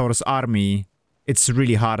resource army, it's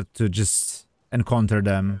really hard to just encounter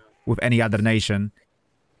them with any other nation.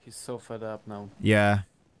 He's so fed up now. Yeah.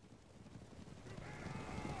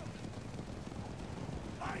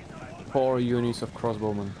 4 units of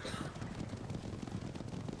crossbowmen.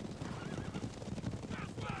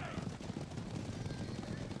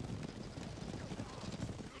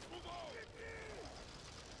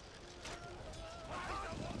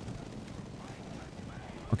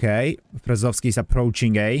 Okay, ℂ𝕆𝕗 is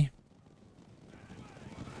approaching A.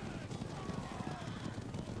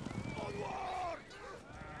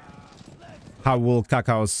 How will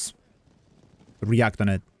Kakaos react on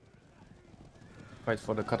it? Fight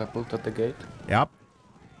for the catapult at the gate. Yep.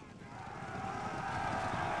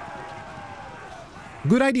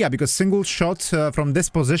 Good idea, because single shot from this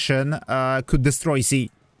position could destroy C.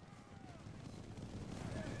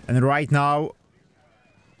 And right now,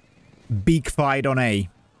 big fight on A.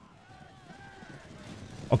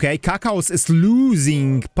 Okay, Kakaos is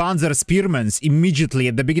losing Panzer Spearmen immediately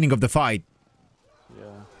at the beginning of the fight. Yeah.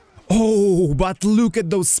 Oh, but look at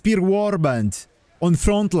those spear warband on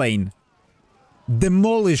front lane.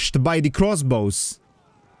 Demolished by the crossbows.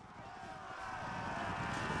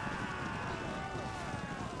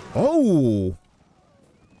 Oh!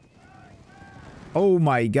 Oh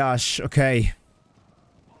my gosh, okay.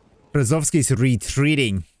 ℂ𝕆𝕗 is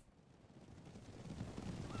retreating.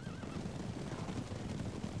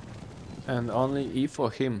 And only E for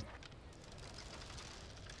him.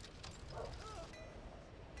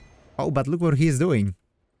 Oh, but look what he's doing.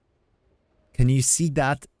 Can you see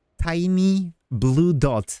that tiny blue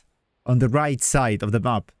dot on the right side of the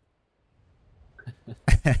map?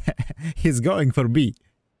 He's going for B.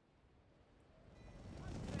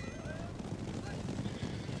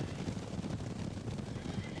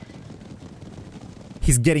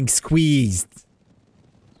 He's getting squeezed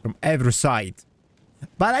from every side.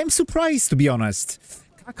 But I'm surprised, to be honest.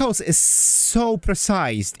 Kakaos is so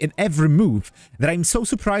precise in every move that I'm so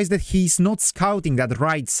surprised that he's not scouting that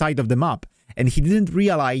right side of the map. And he didn't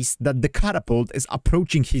realize that the catapult is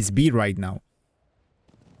approaching his B right now.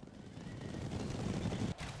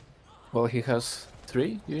 Well, he has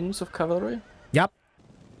 3 units of cavalry. Yep.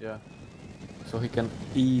 Yeah. So he can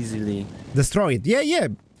easily Destroy it. Yeah, yeah.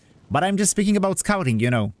 But I'm just speaking about scouting, you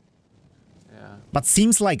know. Yeah. But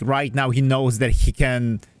seems like right now he knows that he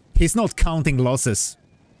can... He's not counting losses.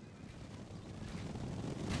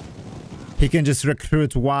 He can just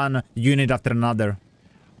recruit one unit after another.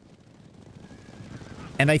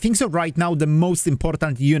 And I think so right now the most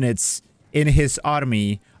important units in his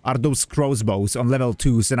army are those crossbows on level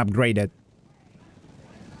 2s and upgraded.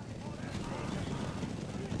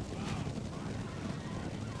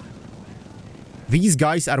 These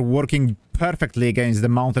guys are working perfectly against the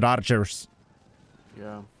mounted archers.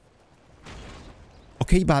 Yeah.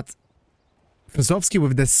 Okay, but ℂ𝕆𝕗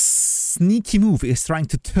with the sneaky move is trying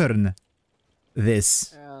to turn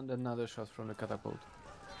this. And another shot from the catapult.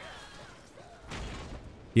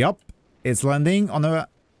 Yup. It's landing on a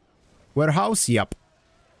warehouse. Yup.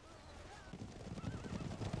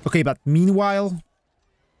 Okay, but meanwhile,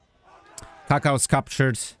 Kakao's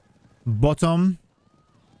captured bottom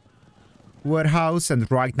warehouse, and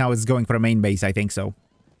right now it's going for a main base, I think so.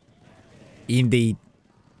 Indeed.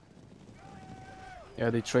 Yeah,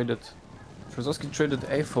 they traded... ℂ𝕆𝕗 traded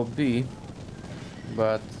A for B,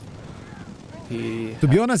 but he... To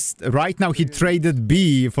be honest, right now he traded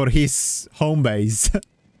B for his home base.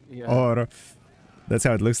 Yeah. Or... That's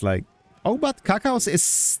how it looks like. Oh, but ℚ𝕀𝕋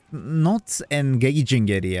is not engaging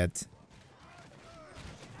it yet.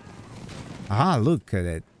 Ah, look at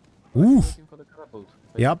it. Ooh. For the catapult,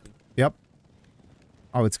 Yep, yep.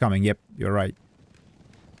 Oh, it's coming. Yep, you're right.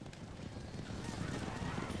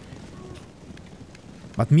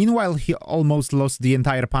 But meanwhile, he almost lost the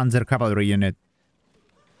entire Panzer cavalry unit.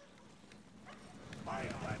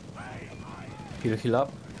 He'll heal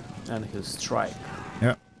up, and he'll strike.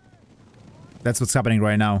 Yeah. That's what's happening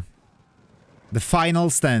right now. The final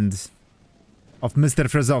stand of Mr.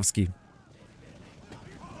 Frezovsky.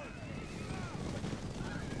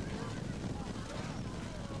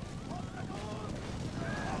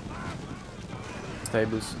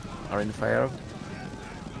 Stables are in fire.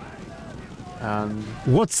 And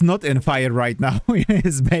What's not in fire right now in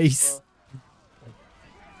his base?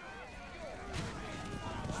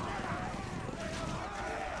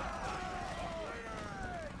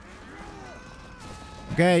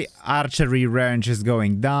 Okay, archery range is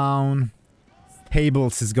going down.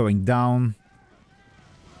 Tables is going down.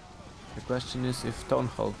 the question is if Town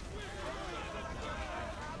Hall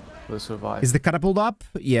will survive. Is the catapult up?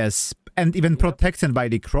 Yes. And even protected by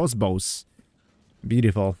the crossbows.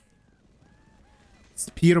 Beautiful.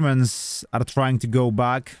 Spearmans are trying to go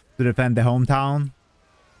back to defend the hometown.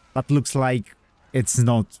 But looks like it's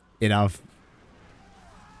not enough.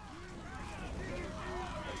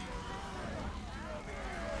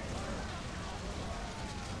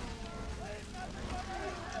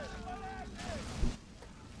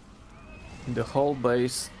 The whole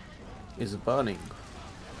base is burning.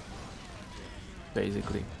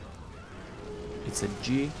 Basically. It's a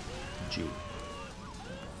GG.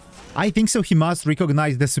 I think so. He must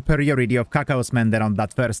recognize the superiority of ℚ𝕀𝕋's men there on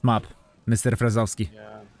that first map, Mr. Frezovsky.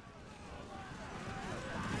 Yeah.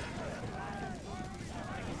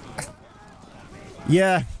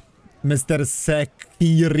 Yeah, Mr.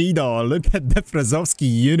 Sekirido, look at the Frezovsky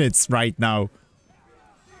units right now.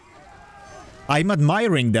 I'm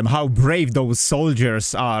admiring them, how brave those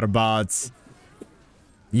soldiers are, but...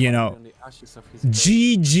 You know... On the ashes of his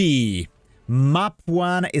GG! Map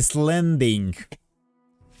 1 is landing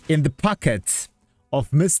in the pocket of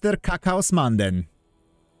Mr. ℚ𝕀𝕋's Manden.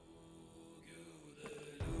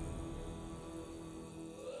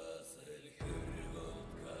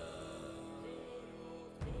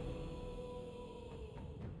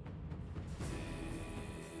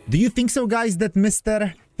 Do you think so, guys, that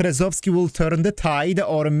Mr. Frezovsky will turn the tide,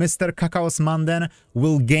 or Mr. ℚ𝕀𝕋's Manden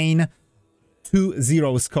will gain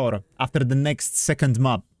 2-0 score after the next second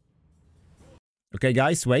map? Okay,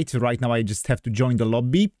 guys, wait. Right now I just have to join the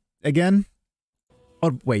lobby again.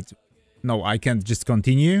 Or wait. No, I can't just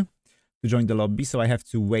continue to join the lobby, so I have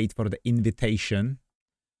to wait for the invitation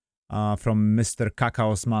from Mr.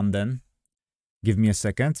 ℚ𝕀𝕋's Manden. Give me a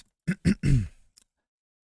second.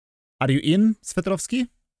 Are you in, Svetrovsky?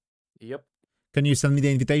 Yep. Can you send me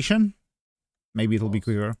the invitation? Maybe it'll be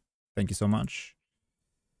quicker. Thank you so much.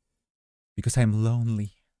 Because I'm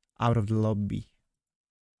lonely. Out of the lobby.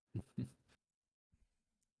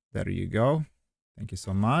 There you go. Thank you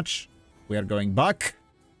so much. We are going back.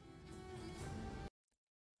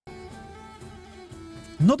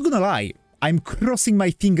 Not gonna lie. I'm crossing my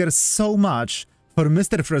fingers so much for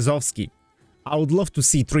Mr. Frezovsky. I would love to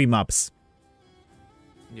see 3 maps.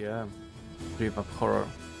 Yeah. 3-map horror.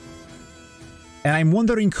 And I'm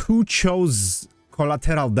wondering who chose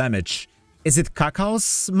collateral damage. Is it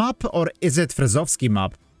ℚ𝕀𝕋's map or is it Frezovsky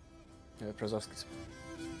map? Yeah, Przozowski's.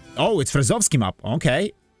 Oh, it's Frezovsky map.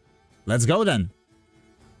 Okay. Let's go then.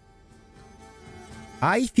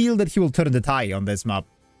 I feel that he will turn the tide on this map.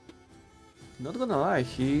 Not gonna lie,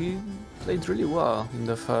 he played really well in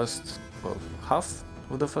the first half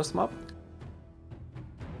of the first map.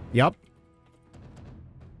 Yup.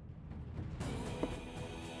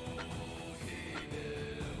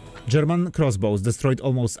 German crossbows destroyed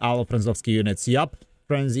almost all of Frezovsky units. Yup,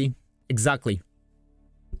 Frenzy. Exactly.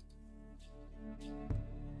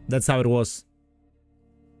 That's how it was.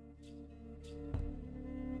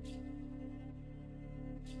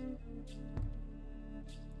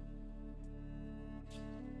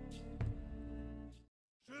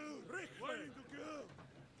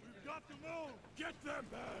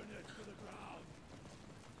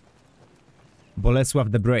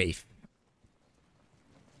 Bolesław the Brave.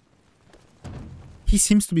 He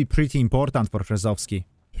seems to be pretty important for Frezovsky.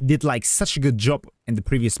 He did like such a good job in the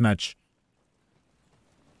previous match.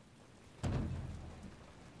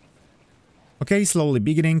 Okay, slowly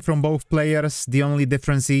beginning from both players. The only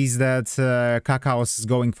difference is that ℚ𝕀𝕋 is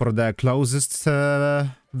going for the closest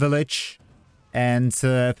village, and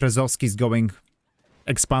Frezovsky is going,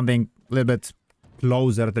 expanding a little bit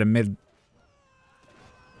closer to the mid.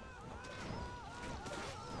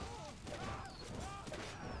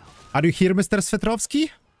 Are you here, Mr.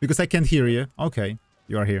 Svetrovsky? Because I can't hear you. Okay,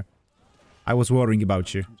 you are here. I was worrying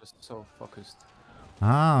about you. I'm just so focused.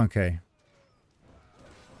 Ah, okay.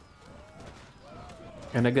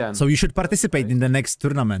 And again. So you should participate in the next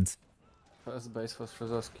tournament. First base for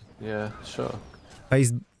Hrozovsky. Yeah, sure.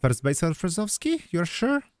 First base for Hrozovsky? You're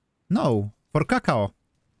sure? No, for ℸ𝕁.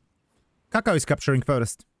 ℸ𝕁 is capturing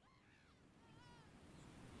first.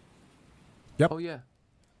 Yep. Oh yeah.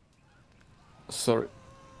 Sorry.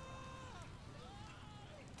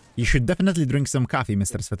 You should definitely drink some coffee,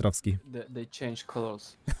 Mr. Svetrovsky. They changed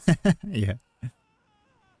colors. Yeah.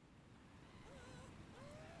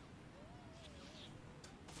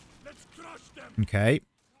 Okay.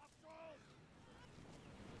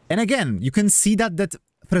 And again, you can see that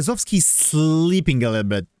Hrozovsky is sleeping a little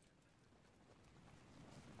bit.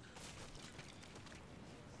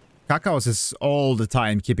 ℸ𝕁 is all the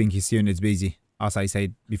time keeping his units busy, as I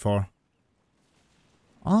said before.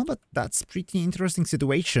 Oh, but that's pretty interesting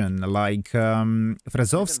situation. Like,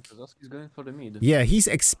 Hrozovsky... Hrozovsky's going for the mid. Yeah, he's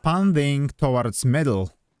expanding towards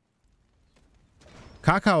middle.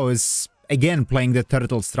 ℸ𝕁 is, again, playing the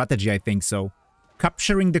turtle strategy, I think so.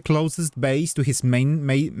 Capturing the closest base to his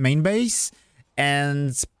main base,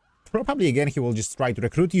 and probably, again, he will just try to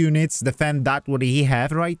recruit units, defend that what he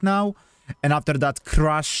have right now, and after that,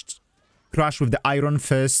 crush with the Iron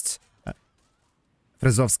Fist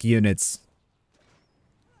Hrozovsky units.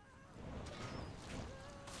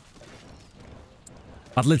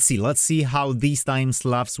 But let's see how these time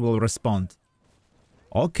Slavs will respond.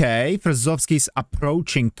 Okay, Hrozovsky is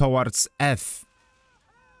approaching towards F.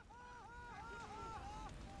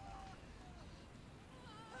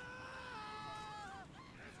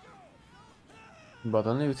 But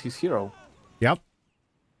only with his hero. Yep.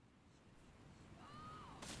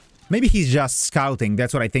 Maybe he's just scouting,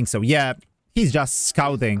 that's what I think so. Yeah, he's just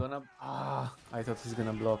scouting. I thought he's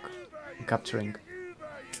gonna block capturing.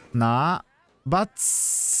 Nah, but...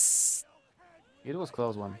 It was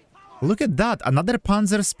close one. Look at that, another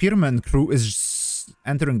Panzer Spearman crew is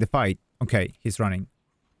entering the fight. Okay, he's running.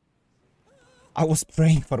 I was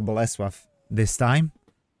praying for Bolesław this time.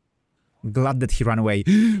 Glad that he ran away.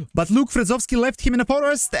 But look, Hrozovsky left him in a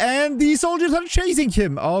forest and the soldiers are chasing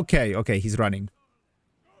him. Okay, he's running.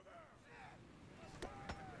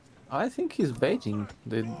 I think he's baiting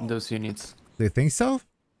those units. Do you think so?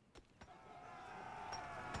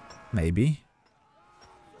 Maybe.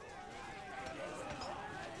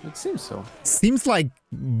 It seems so. Seems like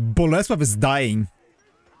Bolesław is dying.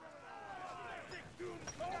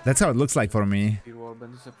 That's how it looks like for me.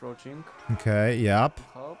 Warband is approaching. Okay, yep.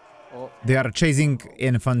 Hop. Oh. They are chasing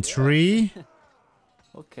infantry.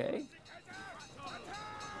 Okay.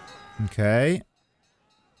 Okay.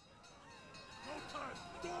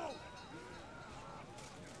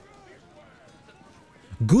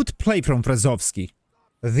 Good play from Hrozovsky.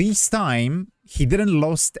 This time, he didn't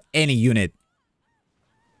lost any unit.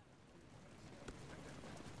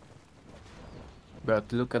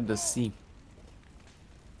 But look at the sea.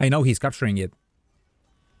 I know he's capturing it.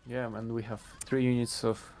 Yeah, and we have 3 units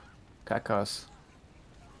of ℸ𝕁s.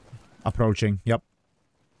 Approaching, yep.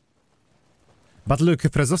 But look,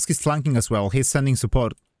 Hrozovsky's flanking as well. He's sending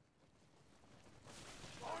support.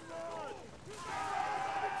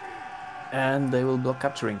 And they will block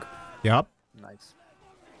capturing. Yep. Nice.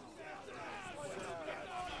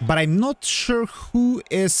 But I'm not sure who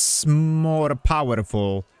is more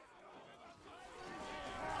powerful.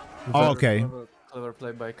 Oh, okay. Clever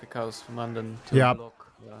play by ℸ𝕁's Mandan to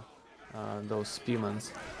block those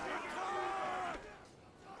spearmans.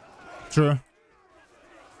 True.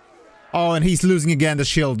 Oh, and he's losing again the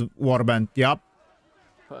shield warband. Yep.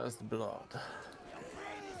 First blood.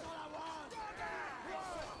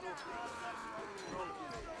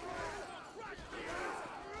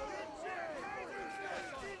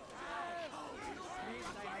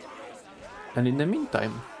 And in the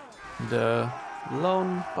meantime, the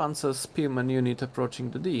lone Panzer Spearman unit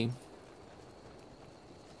approaching the D.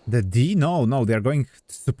 The D? No, they're going to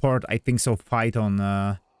support, I think so, fight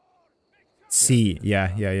on C.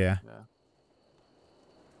 Yeah.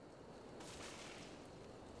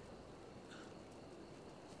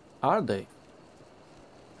 Are they?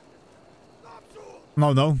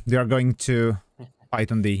 No, they are going to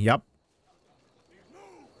fight on D. Yep.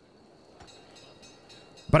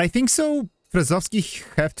 But I think so, Hrozovsky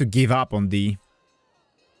have to give up on D.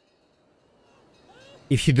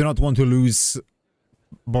 If you do not want to lose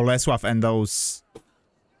Bolesław and those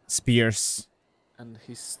spears. And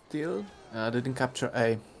he still didn't capture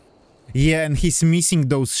A. Yeah, and he's missing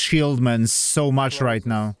those shieldmen so much right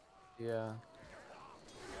now. Yeah.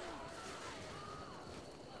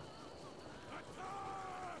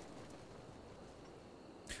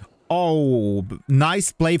 Oh,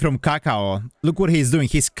 nice play from ℚ𝕀. Look what he's doing.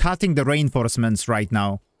 He's cutting the reinforcements right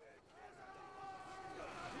now.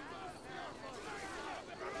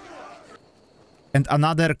 And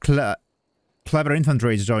another clever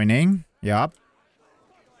infantry is joining. Yep.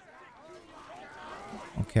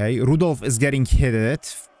 Okay, Rudolf is getting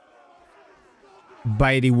hit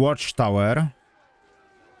by the watchtower.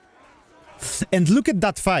 And look at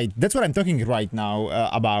that fight. That's what I'm talking right now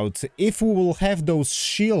about. If we will have those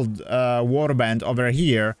shield warband over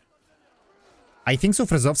here, I think so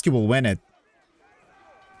 ℅𝕆𝕆ski will win it.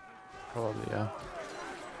 Probably, yeah.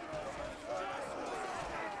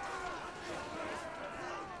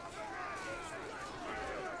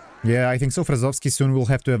 Yeah, I think so ℅𝕆𝕆ski soon will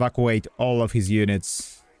have to evacuate all of his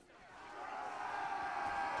units.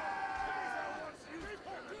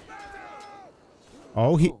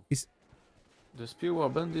 Oh, he is The spear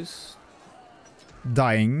warband is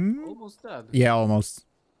dying. almost dead. Yeah, almost.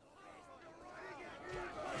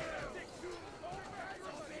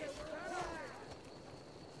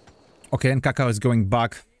 Okay, and ℚ𝕀 is going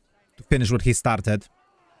back to finish what he started.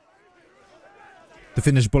 To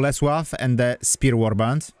finish Bolesław and the spear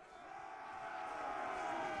warband.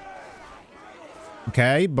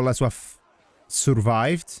 Okay, Bolesław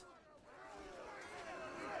survived.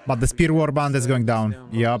 But the spear warband is going down.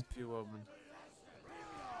 Yup.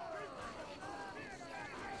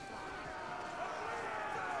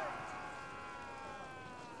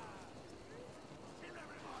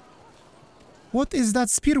 What is that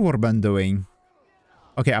spear warband doing?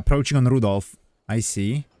 Okay, approaching on Rudolf. I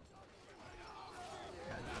see.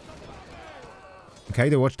 Okay,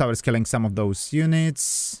 the watchtower is killing some of those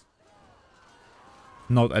units.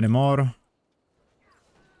 Not anymore.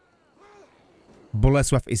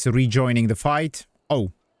 Bolesław is rejoining the fight.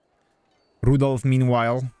 Oh. Rudolf,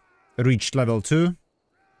 meanwhile, reached level 2.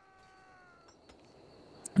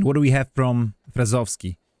 And what do we have from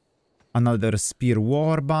 ℅𝕆𝕆ski? Another spear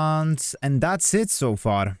warband. And that's it so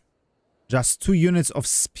far. Just 2 units of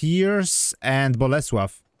spears and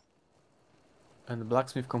Bolesław. And the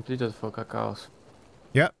blacksmith completed for ℚ𝕀.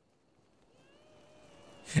 Yeah.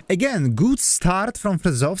 Again, good start from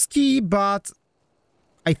 ℅𝕆𝕆ski, but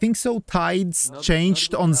I think so tides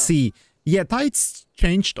changed on C. Yeah, tides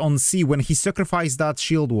changed on C when he sacrificed that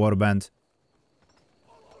shield warband.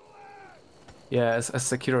 Yeah, as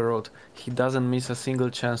Sekiro wrote, he doesn't miss a single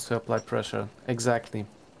chance to apply pressure. Exactly.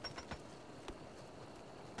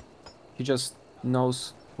 He just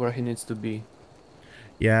knows where he needs to be.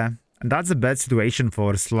 Yeah, and that's a bad situation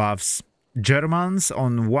for Slavs. Germans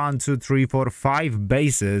on 1, 2, 3, 4, 5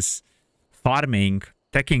 bases, farming,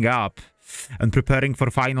 taking up, and preparing for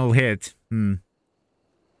final hit.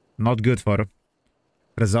 Not good for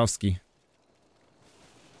 ℅𝕆𝕆ski.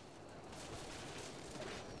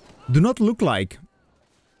 Do not look like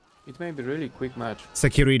It may be really quick match.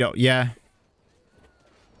 Sekiro, yeah.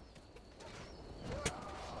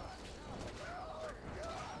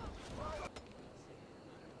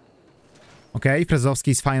 Okay, ℅𝕆𝕆ski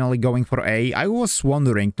is finally going for A. I was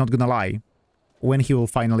wondering, not gonna lie, when he will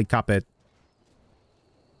finally cap it.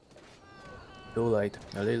 Too late.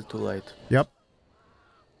 A little too late. Yep.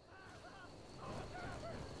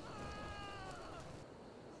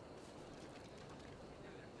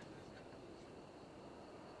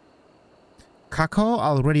 ℚ𝕀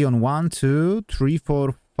already on 1, 2, 3,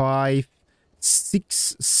 4, 5,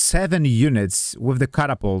 6, 7 units with the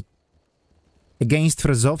catapult. Against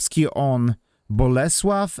 ℅𝕆𝕆ski on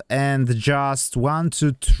Bolesław and just 1,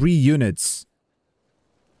 2, 3 units.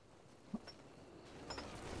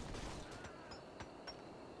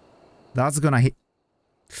 That's gonna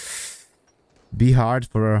be hard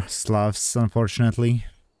for Slavs, unfortunately.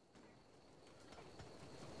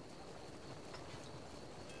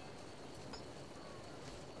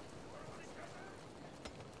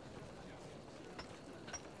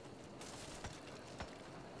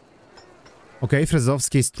 Okay,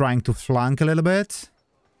 ℅𝕆𝕆ski is trying to flank a little bit.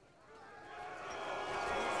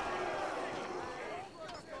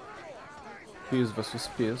 Spears versus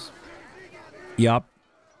spears. Yup.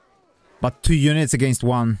 But 2 units against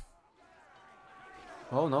 1.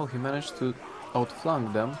 Oh no, he managed to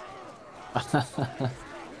outflank them.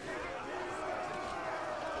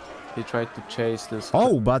 He tried to chase this.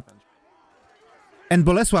 Oh, but... And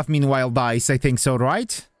Bolesław meanwhile dies, I think so,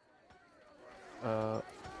 right?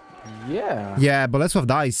 Yeah. Yeah, Bolesław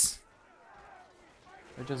dies.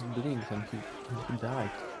 I just blinked and he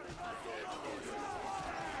died.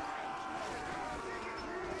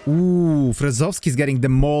 Ooh, ℅𝕆𝕆ski is getting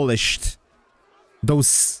demolished.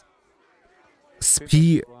 Those...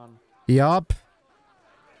 Spear...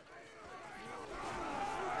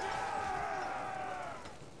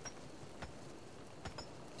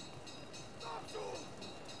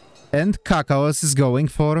 And ℂ𝕆𝕄 is going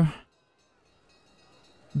for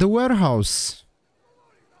the warehouse.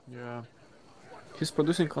 Yeah. He's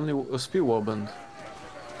producing only a spear warband.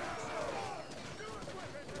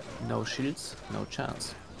 No shields, no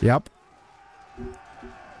chance. Yep.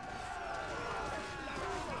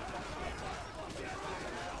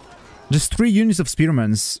 Just 3 units of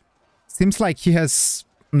spearmen. Seems like he has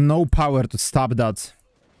no power to stop that.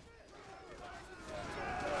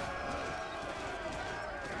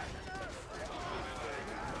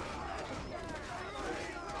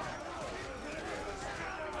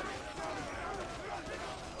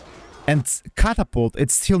 And catapult,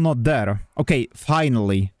 it's still not there. Okay,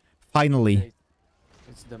 finally. Finally.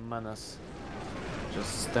 It's the menace.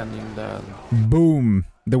 Just standing there. Boom.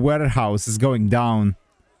 The warehouse is going down.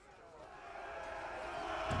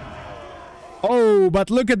 Oh, but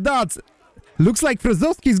look at that. Looks like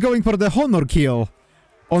Wrzosowski is going for the honor kill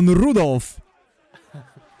on Rudolf.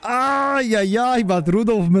 Ay, but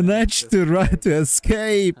Rudolf managed to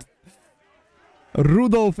escape.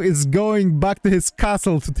 Rudolf is going back to his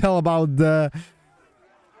castle to tell about the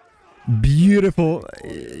beautiful,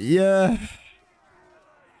 yeah,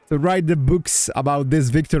 to write the books about this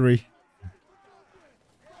victory.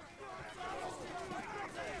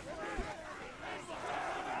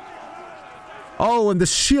 Oh, and the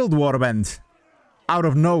shield warband, out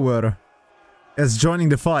of nowhere, is joining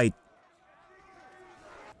the fight.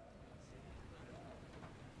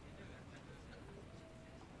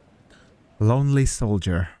 Lonely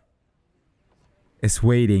soldier is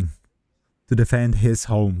waiting to defend his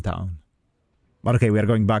hometown. But okay, we are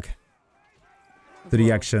going back to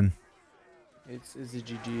the action. It's a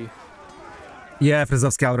GG. Yeah,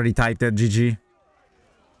 Wrzosowski already typed it, GG.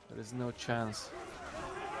 There is no chance.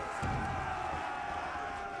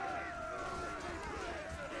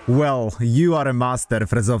 Well, you are a master,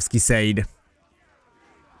 Wrzosowski said.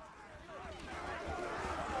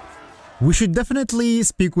 We should definitely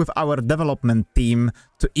speak with our development team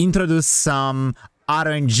to introduce some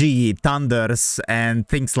RNG, thunders, and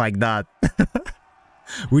things like that.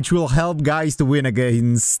 Which will help guys to win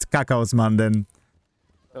against ℂ𝕆𝕄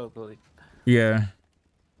Totally. Yeah.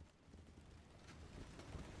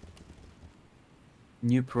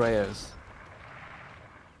 New prayers.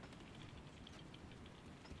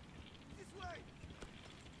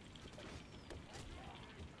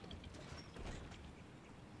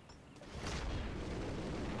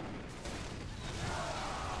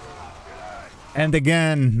 And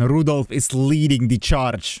again, Rudolf is leading the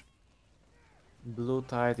charge. Blue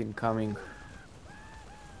tide incoming.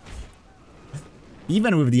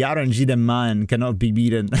 Even with the RNG, the man cannot be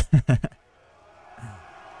beaten.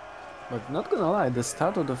 But not gonna lie, the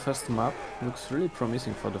start of the first map looks really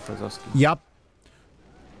promising for the Wrzosowski. Yup.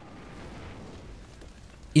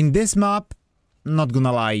 In this map, not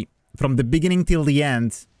gonna lie, from the beginning till the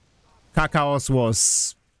end, ℂ𝕆𝕄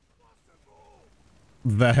was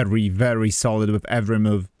very, very solid with every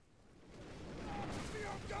move.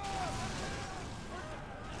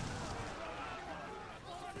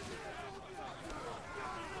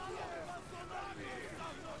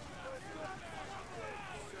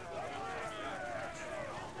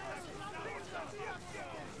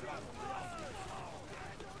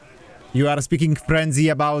 You are speaking frenzy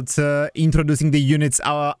about introducing the units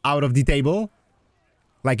out of the table?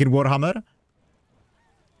 Like in Warhammer?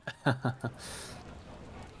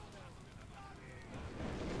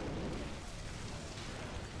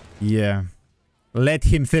 Yeah. Let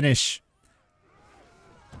him finish.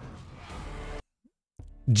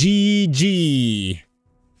 GG.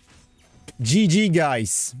 GG,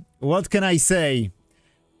 guys. What can I say?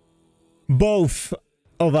 Both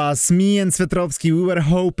of us, me and Svetrowski, we were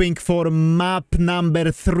hoping for map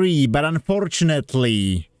number 3, but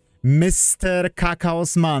unfortunately, Mr.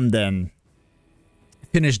 ℂ𝕆𝕆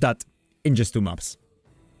finished that in just 2 maps.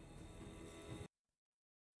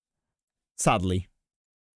 Sadly.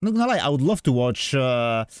 Not gonna lie, I would love to watch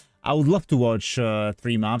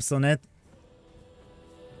 3 maps on it.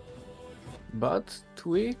 But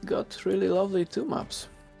we got really lovely 2 maps.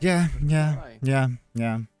 Yeah.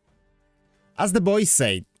 As the boys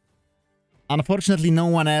say, unfortunately no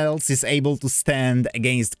one else is able to stand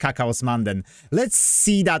against ℂ𝕆𝕆. Let's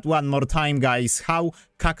see that one more time, guys, how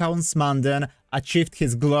ℂ𝕆𝕆 achieved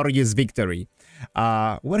his glorious victory.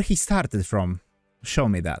 Where he started from? Show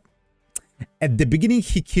me that. At the beginning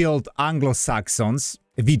he killed Anglo-Saxons,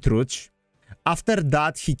 Vitruch. After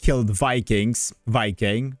that he killed Vikings,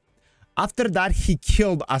 Viking. After that he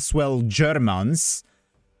killed as well Germans,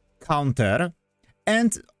 Counter.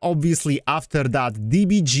 And obviously after that,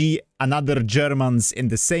 DBG, another Germans in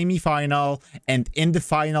the semi-final, and in the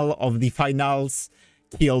final of the finals,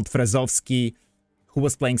 killed ℂ𝕆𝕄𝕉, who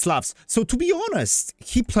was playing Slavs. So to be honest,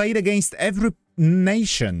 he played against every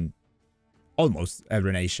nation. Almost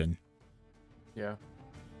every nation. Yeah.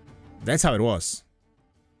 That's how it was.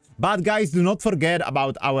 But guys, do not forget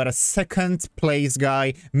about our second place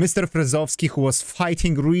guy, Mr. ℂ𝕆𝕄𝕉, who was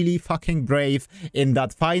fighting really fucking brave in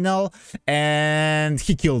that final. And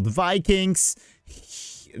he killed Vikings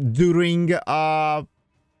during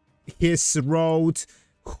his road.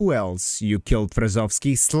 Who else you killed,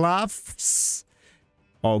 ℂ𝕆𝕄𝕉? Slavs?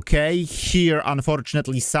 Okay, here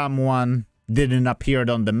unfortunately someone didn't appear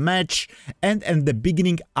on the match, and in the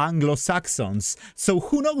beginning Anglo-Saxons. So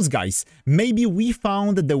who knows, guys, maybe we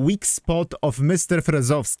found the weak spot of Mr.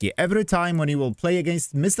 ℂ𝕆𝕄𝕉. Every time when you will play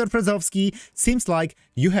against Mr. ℂ𝕆𝕄𝕉, seems like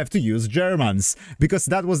you have to use Germans, because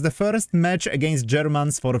that was the first match against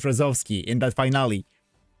Germans for ℂ𝕆𝕄𝕉 in that finale.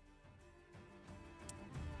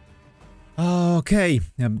 Okay,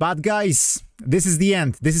 but guys, this is the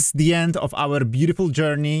end. This is the end of our beautiful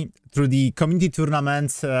journey through the community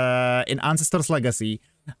tournament in Ancestors Legacy.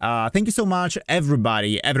 Thank you so much,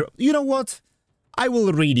 everybody. You know what? I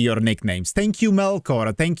will read your nicknames. Thank you,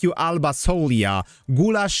 Melkor. Thank you, Alba Solia,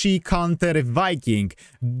 Gulashi Counter Viking,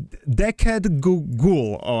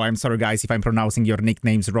 ℸ𝕗𝕁. Oh, I'm sorry, guys, if I'm pronouncing your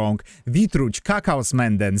nicknames wrong. Vitruch,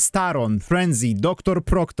 Kakaosmenden, Staron, Frenzy, Dr.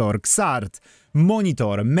 Proctor, Xart,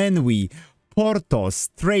 Monitor, Menwi, Portos,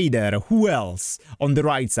 Trader, who else? On the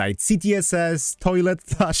right side, CTSS, Toilet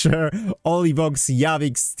Thrasher, Olivox,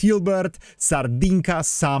 Javix, Steelbird, Sardinka,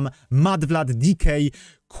 Sam, Madvlad, DK,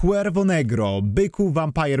 Cuervo Negro, Byku,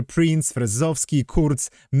 Vampire Prince, ℂ𝕆𝕄𝕉, Kurz,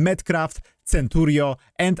 Medcraft, Centurio,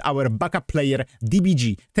 and our backup player,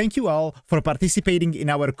 DBG. Thank you all for participating in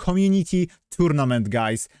our community tournament,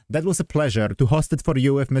 guys. That was a pleasure to host it for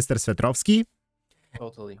you with Mr. Svetrowski.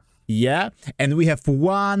 Totally. Yeah, and we have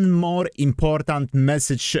one more important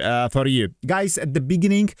message for you. Guys, at the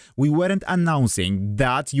beginning, we weren't announcing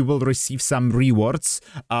that you will receive some rewards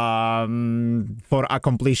for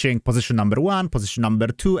accomplishing position number 1, position number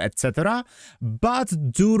 2, etc. But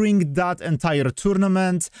during that entire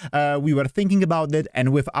tournament, we were thinking about it,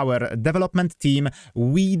 and with our development team,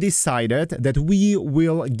 we decided that we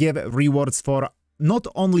will give rewards for not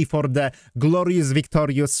only for the glorious,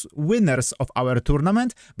 victorious winners of our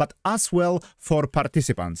tournament, but as well for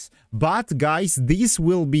participants. But guys, this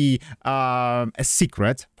will be a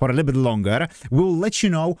secret for a little bit longer. We'll let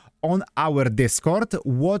you know on our Discord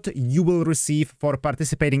what you will receive for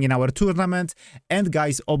participating in our tournament. And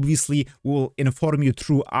guys, obviously, we'll inform you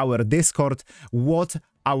through our Discord what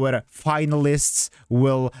our finalists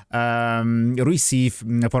will receive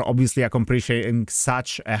for obviously accomplishing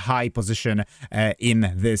such a high position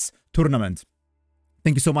in this tournament.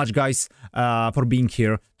 Thank you so much, guys, for being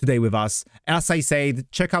here today with us. As I said,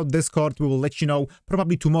 check out Discord. We will let you know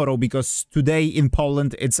probably tomorrow, because today in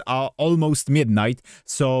Poland it's almost midnight.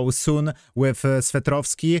 So soon with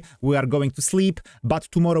Svetrowski we are going to sleep, but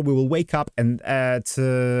tomorrow we will wake up and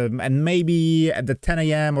maybe at the 10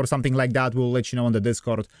 a.m. or something like that, we'll let you know on the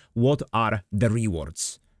Discord what are the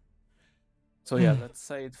rewards. So yeah, let's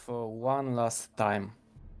say it for one last time.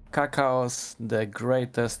 Kakaos, the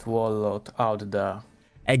greatest warlord out there.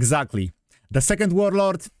 Exactly. The second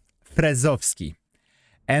warlord, ℂ𝕆𝕄𝕉.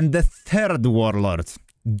 And the third warlord,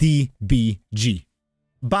 DBG.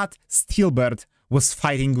 But Steelbird was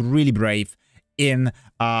fighting really brave in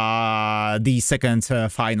the second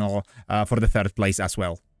final for the third place as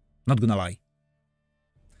well. Not gonna lie.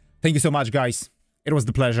 Thank you so much, guys. It was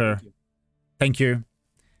the pleasure. Thank you.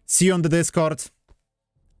 See you on the Discord.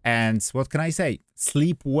 And what can I say?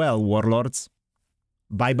 Sleep well, warlords.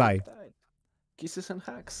 Bye-bye. Kisses and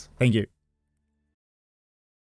hugs. Thank you.